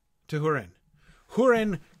here to Húrin?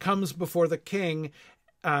 Húrin comes before the king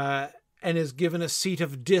and is given a seat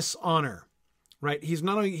of dishonor, right? He's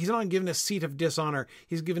not only given a seat of dishonor,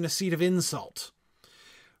 he's given a seat of insult,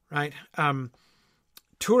 right?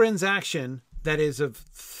 Turin's action, that is of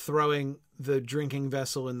throwing the drinking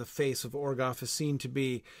vessel in the face of Orgoth, is seen to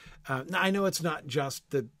be, I know it's not just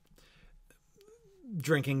the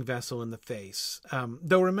drinking vessel in the face.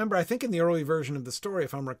 Though remember, I think in the early version of the story,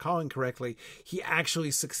 if I'm recalling correctly, he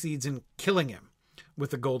actually succeeds in killing him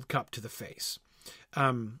with a gold cup to the face.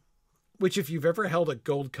 Which, if you've ever held a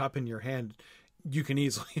gold cup in your hand, you can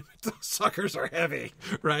easily, those suckers are heavy,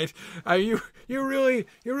 right? You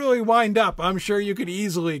really wind up. I'm sure you could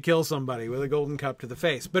easily kill somebody with a golden cup to the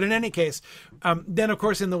face. But in any case, then of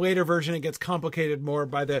course in the later version, it gets complicated more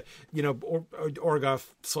by the, Orgoth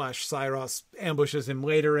 / Cyros ambushes him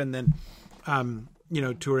later. And then,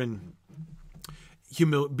 Turin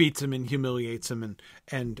beats him and humiliates him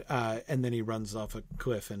and then he runs off a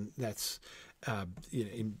cliff, and that's,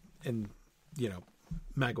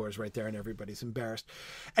 Magor's right there and everybody's embarrassed.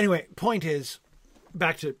 Anyway, point is,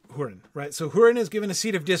 back to Húrin, right? So Húrin is given a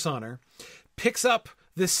seat of dishonor, picks up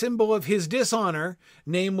the symbol of his dishonor,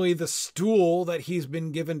 namely the stool that he's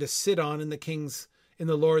been given to sit on in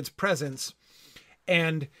the Lord's presence,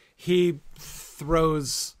 and he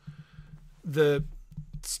throws the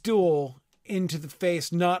stool into the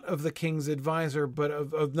face, not of the king's advisor, but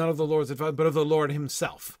of not of the Lord's advisor, but of the Lord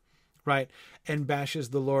himself, right? And bashes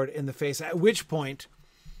the Lord in the face, at which point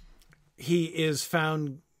he is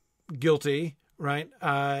found guilty, right?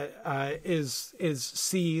 Is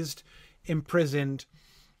seized, imprisoned,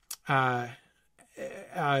 right?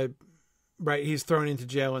 He's thrown into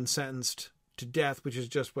jail and sentenced to death, which is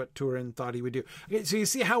just what Turin thought he would do. Okay, so you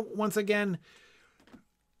see how, once again,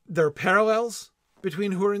 there are parallels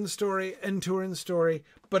between Hurin's story and Turin's story,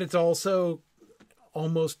 but it's also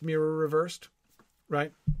almost mirror reversed,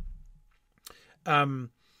 right?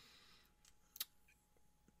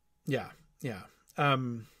 Yeah.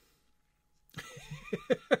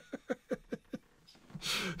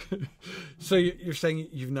 So you're saying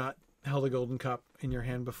you've not held a golden cup in your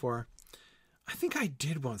hand before? I think I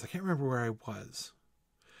did once. I can't remember where I was.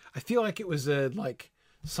 I feel like it was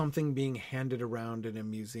something being handed around in a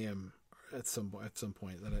museum at some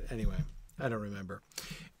point. Anyway, I don't remember.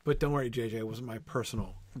 But don't worry, JJ, it wasn't my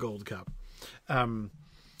personal gold cup.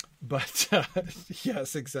 But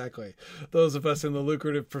yes, exactly. Those of us in the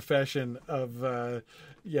lucrative profession of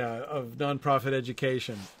nonprofit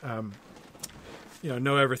education,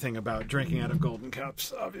 know everything about drinking out of golden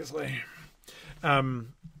cups, obviously.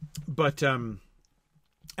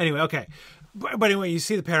 Anyway, okay. But anyway, you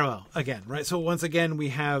see the parallel again, right? So once again, we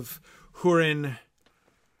have Hurin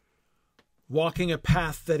walking a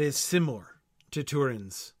path that is similar to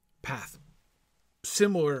Turin's path.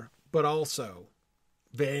 Similar, but also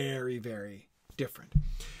very, very different.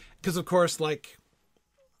 Because of course,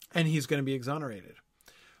 and he's going to be exonerated.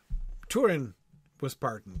 Turin was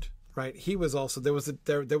pardoned, right? He was also, there was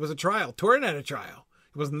a trial. Turin had a trial.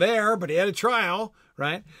 He wasn't there, but he had a trial,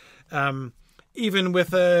 right? Even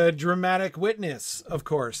with a dramatic witness, of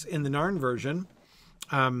course, in the Narn version,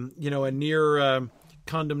 a near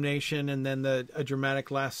condemnation and then a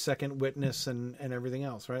dramatic last second witness and everything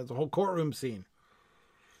else, right? The whole courtroom scene.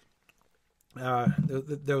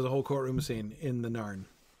 There was a whole courtroom scene in the Narn,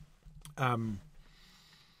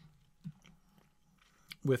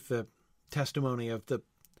 with the testimony of the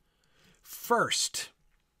first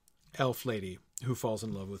elf lady who falls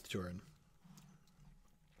in love with Turin,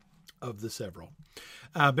 of the several.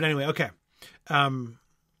 But anyway, okay. What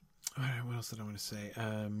else did I want to say?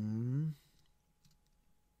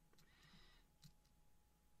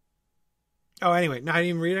 Anyway, no, I didn't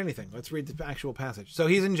even read anything. Let's read the actual passage. So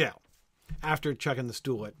he's in jail after chucking the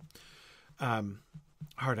stool at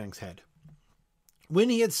Hardang's head. When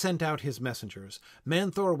he had sent out his messengers,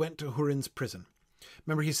 Manthor went to Hurin's prison.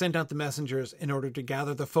 Remember, he sent out the messengers in order to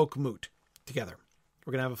gather the folk moot together.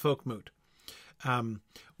 We're going to have a folk moot.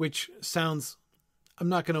 Which sounds, I'm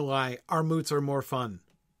not going to lie, our moots are more fun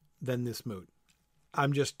than this moot.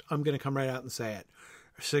 I'm going to come right out and say it.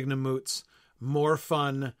 Signa moots, more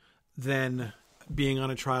fun than being on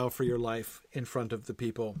a trial for your life in front of the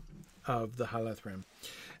people of the Halethrim.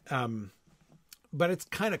 But it's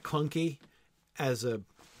kind of clunky as a,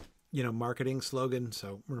 marketing slogan.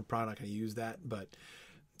 So we're probably not going to use that, but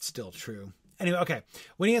it's still true. Anyway, okay.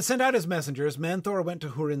 When he had sent out his messengers, Manthor went to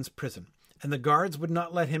Hurin's prison, and the guards would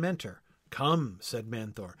not let him enter. Come, said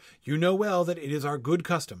Manthor, you know well that it is our good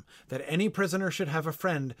custom that any prisoner should have a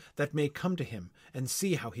friend that may come to him and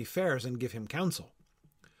see how he fares and give him counsel.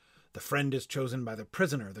 The friend is chosen by the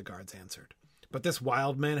prisoner, the guards answered. But this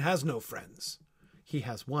wild man has no friends. He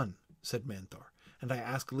has one, said Manthor, and I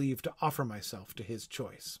ask leave to offer myself to his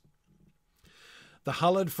choice. The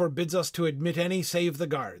Halad forbids us to admit any save the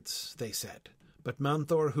guards, they said. But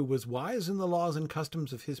Manthor, who was wise in the laws and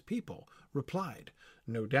customs of his people, replied,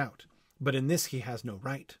 No doubt, but in this he has no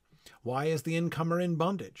right. Why is the incomer in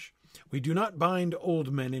bondage? We do not bind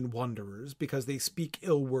old men in wanderers because they speak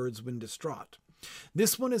ill words when distraught.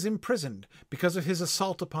 This one is imprisoned because of his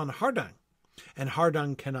assault upon Hardang, and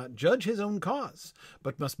Hardang cannot judge his own cause,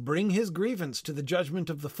 but must bring his grievance to the judgment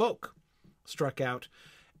of the folk. Struck out,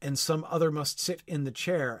 and some other must sit in the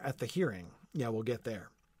chair at the hearing. Yeah, we'll get there.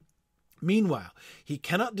 Meanwhile, he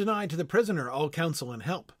cannot deny to the prisoner all counsel and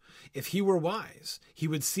help. If he were wise, he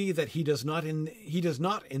would see that he does not in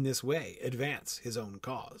this way advance his own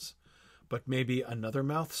cause. But maybe another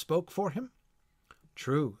mouth spoke for him?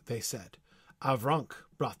 True, they said. Avrank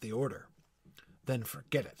brought the order. Then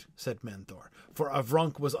forget it, said Manthor, for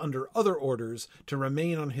Avrank was under other orders to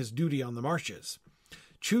remain on his duty on the marshes.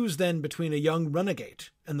 Choose then between a young runagate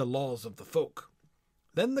and the laws of the folk.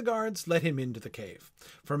 Then the guards let him into the cave,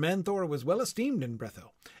 for Manthor was well esteemed in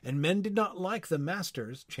Brethil, and men did not like the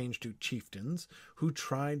masters, changed to chieftains, who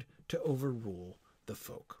tried to overrule the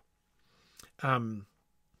folk.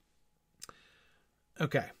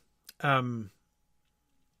 Okay.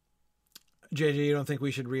 JJ, you don't think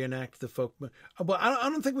we should reenact the folk? Well, I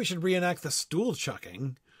don't think we should reenact the stool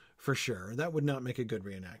chucking, for sure. That would not make a good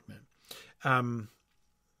reenactment.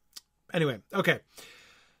 Anyway, okay.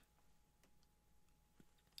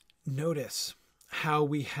 Notice how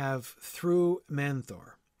we have, through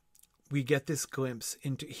Manthor, we get this glimpse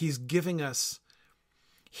into, he's giving us,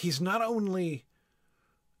 he's not only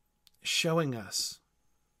showing us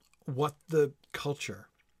what the culture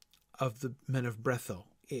of the men of Brethil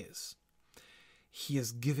is, he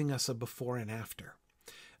is giving us a before and after.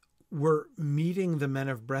 We're meeting the men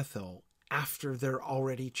of Brethil after they're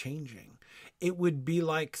already changing. It would be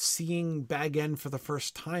like seeing Bag End for the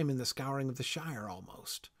first time in the Scouring of the Shire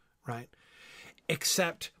almost, right?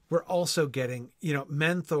 Except we're also getting,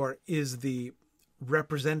 Manthor is the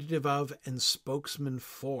representative of and spokesman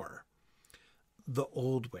for the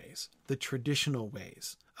old ways, the traditional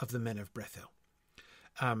ways of the men of Brethil.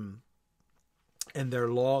 And their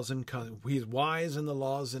laws and he's wise in the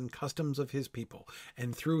laws and customs of his people.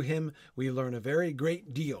 And through him, we learn a very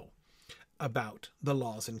great deal about the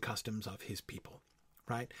laws and customs of his people,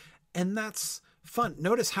 right? And that's fun.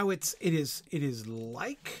 Notice how it is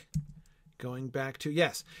like, going back to,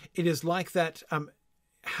 yes, it is like that,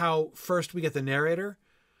 how first we get the narrator,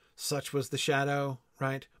 such was the shadow,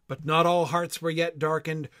 right? But not all hearts were yet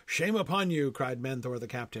darkened. Shame upon you, cried Manthor the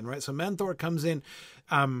captain, right? So Manthor comes in.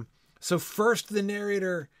 So first the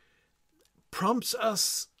narrator prompts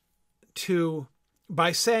us to,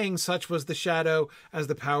 by saying such was the shadow as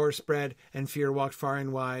the power spread and fear walked far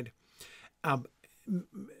and wide,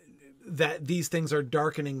 that these things are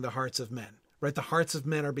darkening the hearts of men, right? The hearts of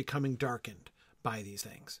men are becoming darkened by these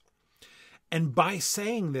things. And by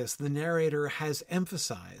saying this, the narrator has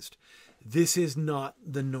emphasized, this is not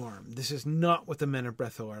the norm. This is not what the men of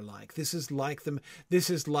Brethil are like. This is like the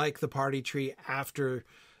party tree after,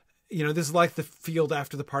 this is like the field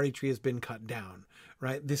after the party tree has been cut down,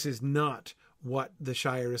 right? This is not what the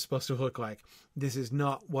Shire is supposed to look like. This is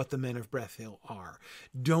not what the men of Brethil are.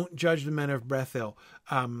 Don't judge the men of Brethil.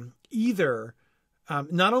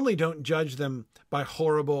 Not only don't judge them by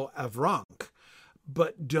horrible Avrank,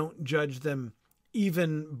 but don't judge them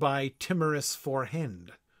even by timorous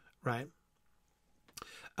forehand, right?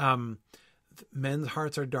 Men's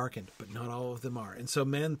hearts are darkened, but not all of them are. And so in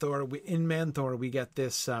Manthor, we get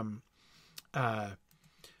this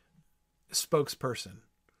spokesperson,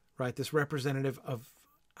 right? This representative of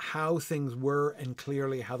how things were and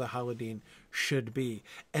clearly how the Haladin should be.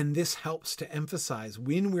 And this helps to emphasize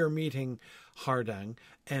when we're meeting Hardang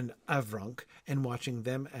and Avrank and watching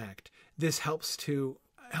them act. This helps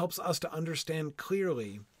us to understand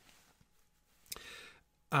clearly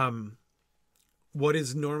what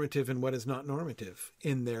is normative and what is not normative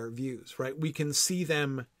in their views, right? We can see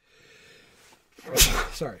them,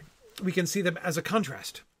 as a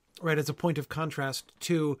contrast, right? As a point of contrast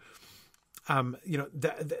to,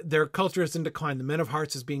 their culture is in decline. The men of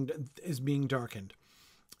hearts is being darkened.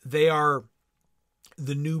 They are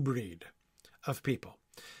the new breed of people.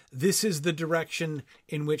 This is the direction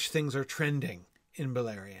in which things are trending in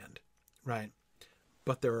Beleriand, right?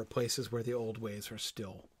 But there are places where the old ways are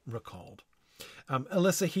still recalled.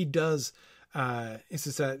 Alyssa, he does,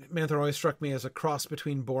 Manthor always struck me as a cross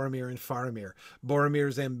between Boromir and Faramir.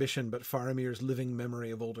 Boromir's ambition, but Faramir's living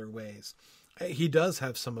memory of older ways. He does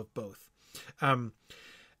have some of both.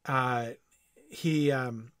 He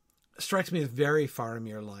strikes me as very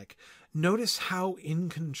Faramir-like. Notice how in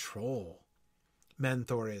control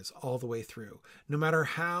Manthor is all the way through. No matter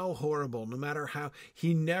how horrible, no matter how,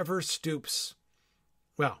 he never stoops.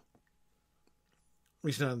 Well, at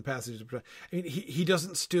least not in the passage. I mean, he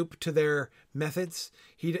doesn't stoop to their methods.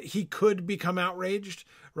 He could become outraged,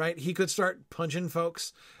 right? He could start punching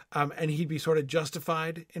folks, and he'd be sort of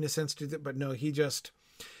justified in a sense to that. But no,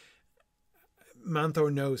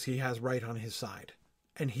 Manthor knows he has right on his side,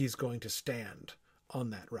 and he's going to stand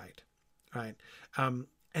on that right.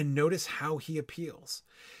 And notice how he appeals.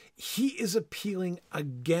 He is appealing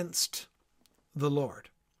against the Lord,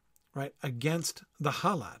 right? Against the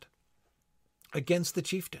Halad, against the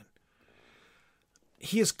chieftain.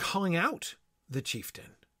 He is calling out the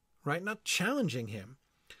chieftain, right? Not challenging him.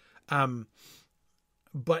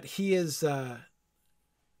 But he is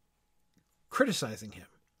criticizing him.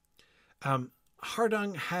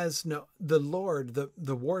 Hardang has the Lord,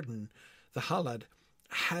 the warden, the Halad,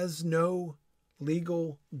 has no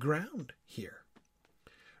legal ground here,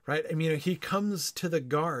 right? I mean, he comes to the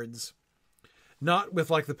guards not with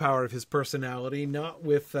like the power of his personality, not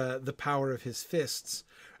with the power of his fists,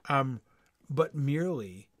 but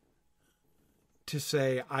merely to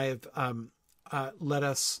say, let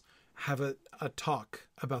us have a talk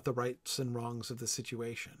about the rights and wrongs of the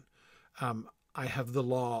situation. I have the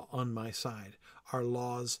law on my side, our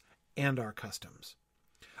laws and our customs.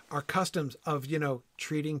 Our customs of,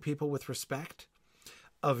 treating people with respect,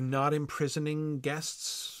 of not imprisoning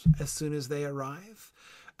guests as soon as they arrive,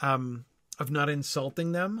 of not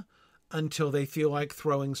insulting them until they feel like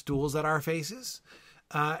throwing stools at our faces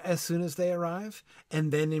as soon as they arrive,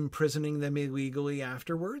 and then imprisoning them illegally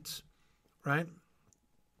afterwards, right?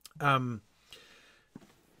 And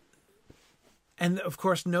of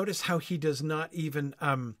course, notice how he does not even,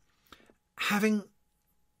 having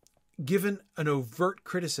given an overt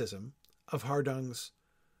criticism of Hardang's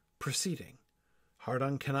proceeding.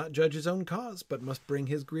 Hardang cannot judge his own cause, but must bring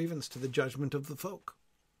his grievance to the judgment of the folk.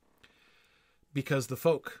 Because the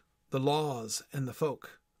folk, the laws and the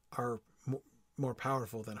folk are more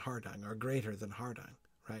powerful than Hardang, are greater than Hardang,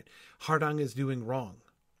 right? Hardang is doing wrong.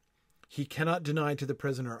 He cannot deny to the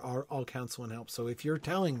prisoner all counsel and help. So if you're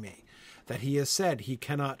telling me that he has said he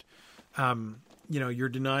cannot, you're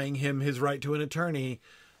denying him his right to an attorney,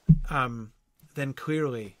 then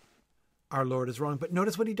clearly our Lord is wrong. But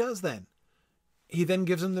notice what he does then. He then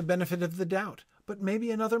gives him the benefit of the doubt. But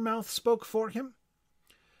maybe another mouth spoke for him.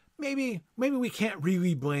 Maybe we can't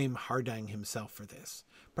really blame Hardang himself for this.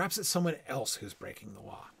 Perhaps it's someone else who's breaking the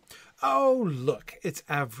law. Oh, look, it's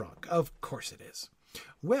Avronk. Of course it is.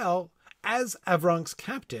 Well, as Avronk's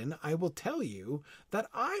captain, I will tell you that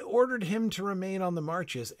I ordered him to remain on the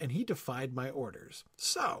marches, and he defied my orders.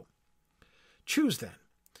 So, choose then.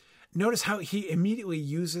 Notice how he immediately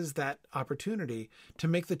uses that opportunity to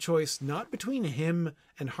make the choice not between him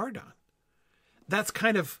and Hardang. That's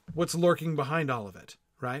kind of what's lurking behind all of it,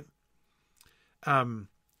 right?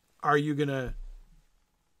 Are you going to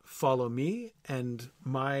follow me and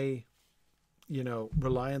my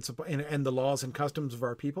reliance upon and the laws and customs of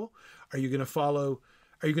our people? Are you going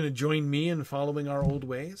to join me in following our old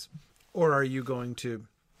ways? Or are you going to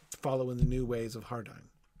follow in the new ways of Hardang?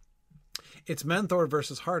 It's Manthor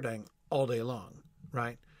versus Hardang all day long,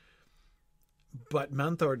 right? But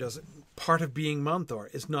Manthor part of being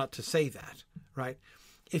Manthor is not to say that, right?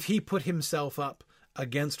 If he put himself up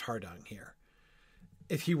against Hardang here,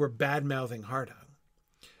 if he were bad-mouthing Hardang,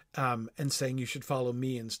 and saying you should follow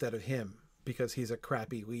me instead of him, because he's a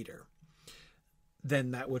crappy leader, then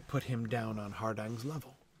that would put him down on Hardang's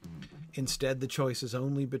level. Instead, the choice is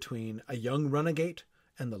only between a young renegade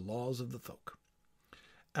and the laws of the folk.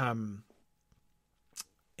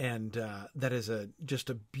 That is just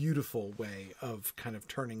a beautiful way of kind of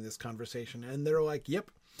turning this conversation. And they're like, yep.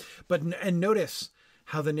 And notice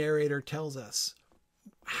how the narrator tells us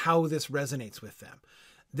how this resonates with them.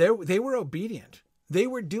 They were obedient. They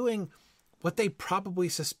were doing what they probably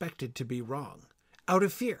suspected to be wrong out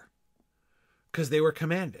of fear, because they were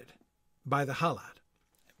commanded by the Halad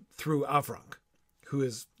through Avronk, who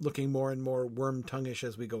is looking more and more worm-tonguish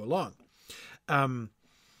as we go along.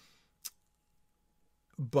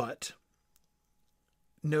 But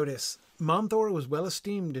notice, Manthor was well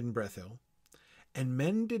esteemed in Brethil, and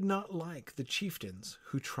men did not like the chieftains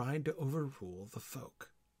who tried to overrule the folk.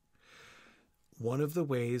 One of the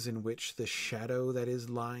ways in which the shadow that is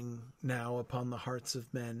lying now upon the hearts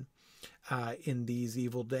of men in these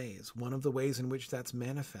evil days, one of the ways in which that's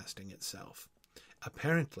manifesting itself,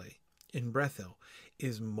 apparently in Brethil,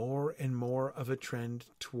 is more and more of a trend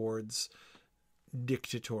towards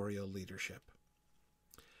dictatorial leadership.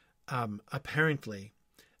 Apparently,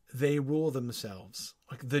 they rule themselves,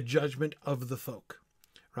 like the judgment of the folk,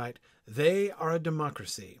 right? They are a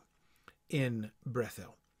democracy in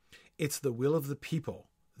Brethil. It's the will of the people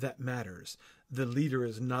that matters. The leader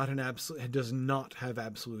is not does not have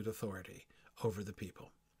absolute authority over the people.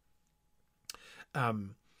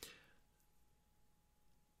 And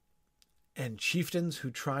chieftains who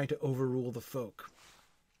try to overrule the folk,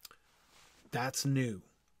 that's new.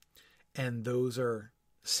 And those are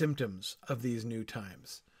symptoms of these new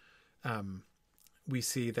times. We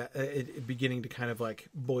see that it beginning to kind of like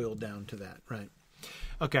boil down to that, right?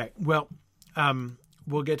 Okay, well,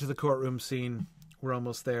 we'll get to the courtroom scene. We're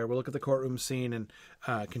almost there. We'll look at the courtroom scene and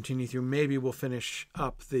continue through. Maybe we'll finish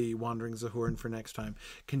up the Wanderings of Hurin for next time.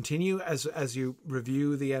 Continue as you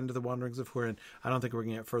review the end of the Wanderings of Hurin. I don't think we're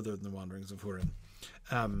going to get further than the Wanderings of Hurin.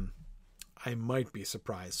 I might be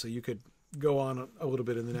surprised. So you could go on a little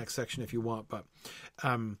bit in the next section if you want, but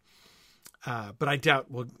I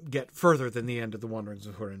doubt we'll get further than the end of the Wanderings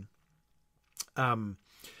of Hurin.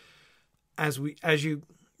 As you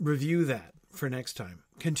review that for next time,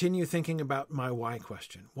 continue thinking about my why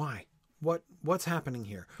question. Why? What's happening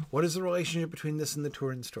here? What is the relationship between this and the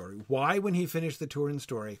Turin story? Why, when he finished the Turin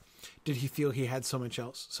story, did he feel he had so much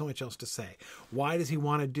else to say? Why does he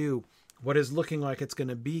want to do what is looking like it's going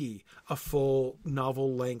to be a full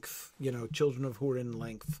novel length, Children of Húrin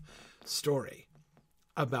length story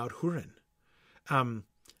about Húrin,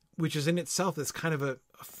 which is in itself is kind of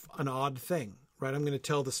an odd thing, right? I'm going to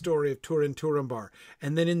tell the story of Turin Turambar.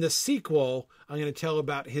 And then in the sequel, I'm going to tell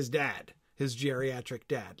about his dad, his geriatric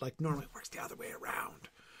dad. Like normally it works the other way around,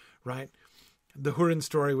 right? The Húrin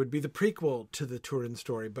story would be the prequel to the Turin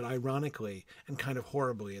story, but ironically and kind of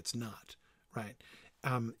horribly, it's not, right?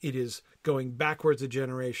 It is going backwards a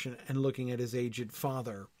generation and looking at his aged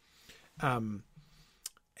father, and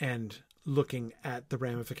looking at the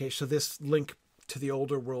ramifications. So this link to the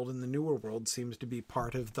older world and the newer world seems to be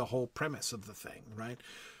part of the whole premise of the thing, right?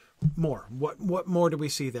 What more do we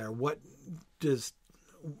see there? What is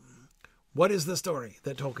the story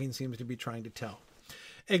that Tolkien seems to be trying to tell?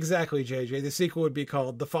 Exactly, JJ. The sequel would be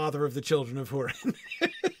called The Father of the Children of Húrin.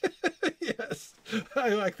 Yes, I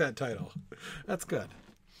like that title. That's good.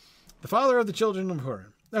 The Father of the Children of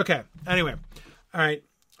Húrin. Okay, anyway. All right,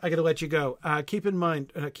 I got to let you go. Keep in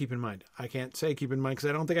mind. I can't say keep in mind because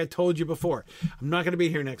I don't think I told you before. I'm not going to be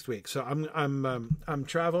here next week, so I'm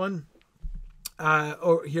traveling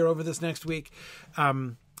here over this next week.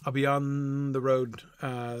 I'll be on the road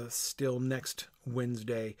still next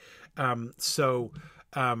Wednesday. So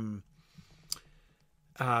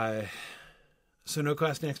no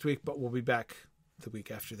class next week, but we'll be back the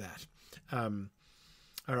week after that.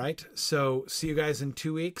 All right. So see you guys in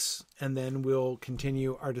 2 weeks, and then we'll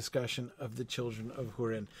continue our discussion of the Children of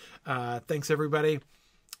Húrin. Thanks everybody.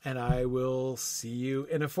 And I will see you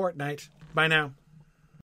in a fortnight. Bye now.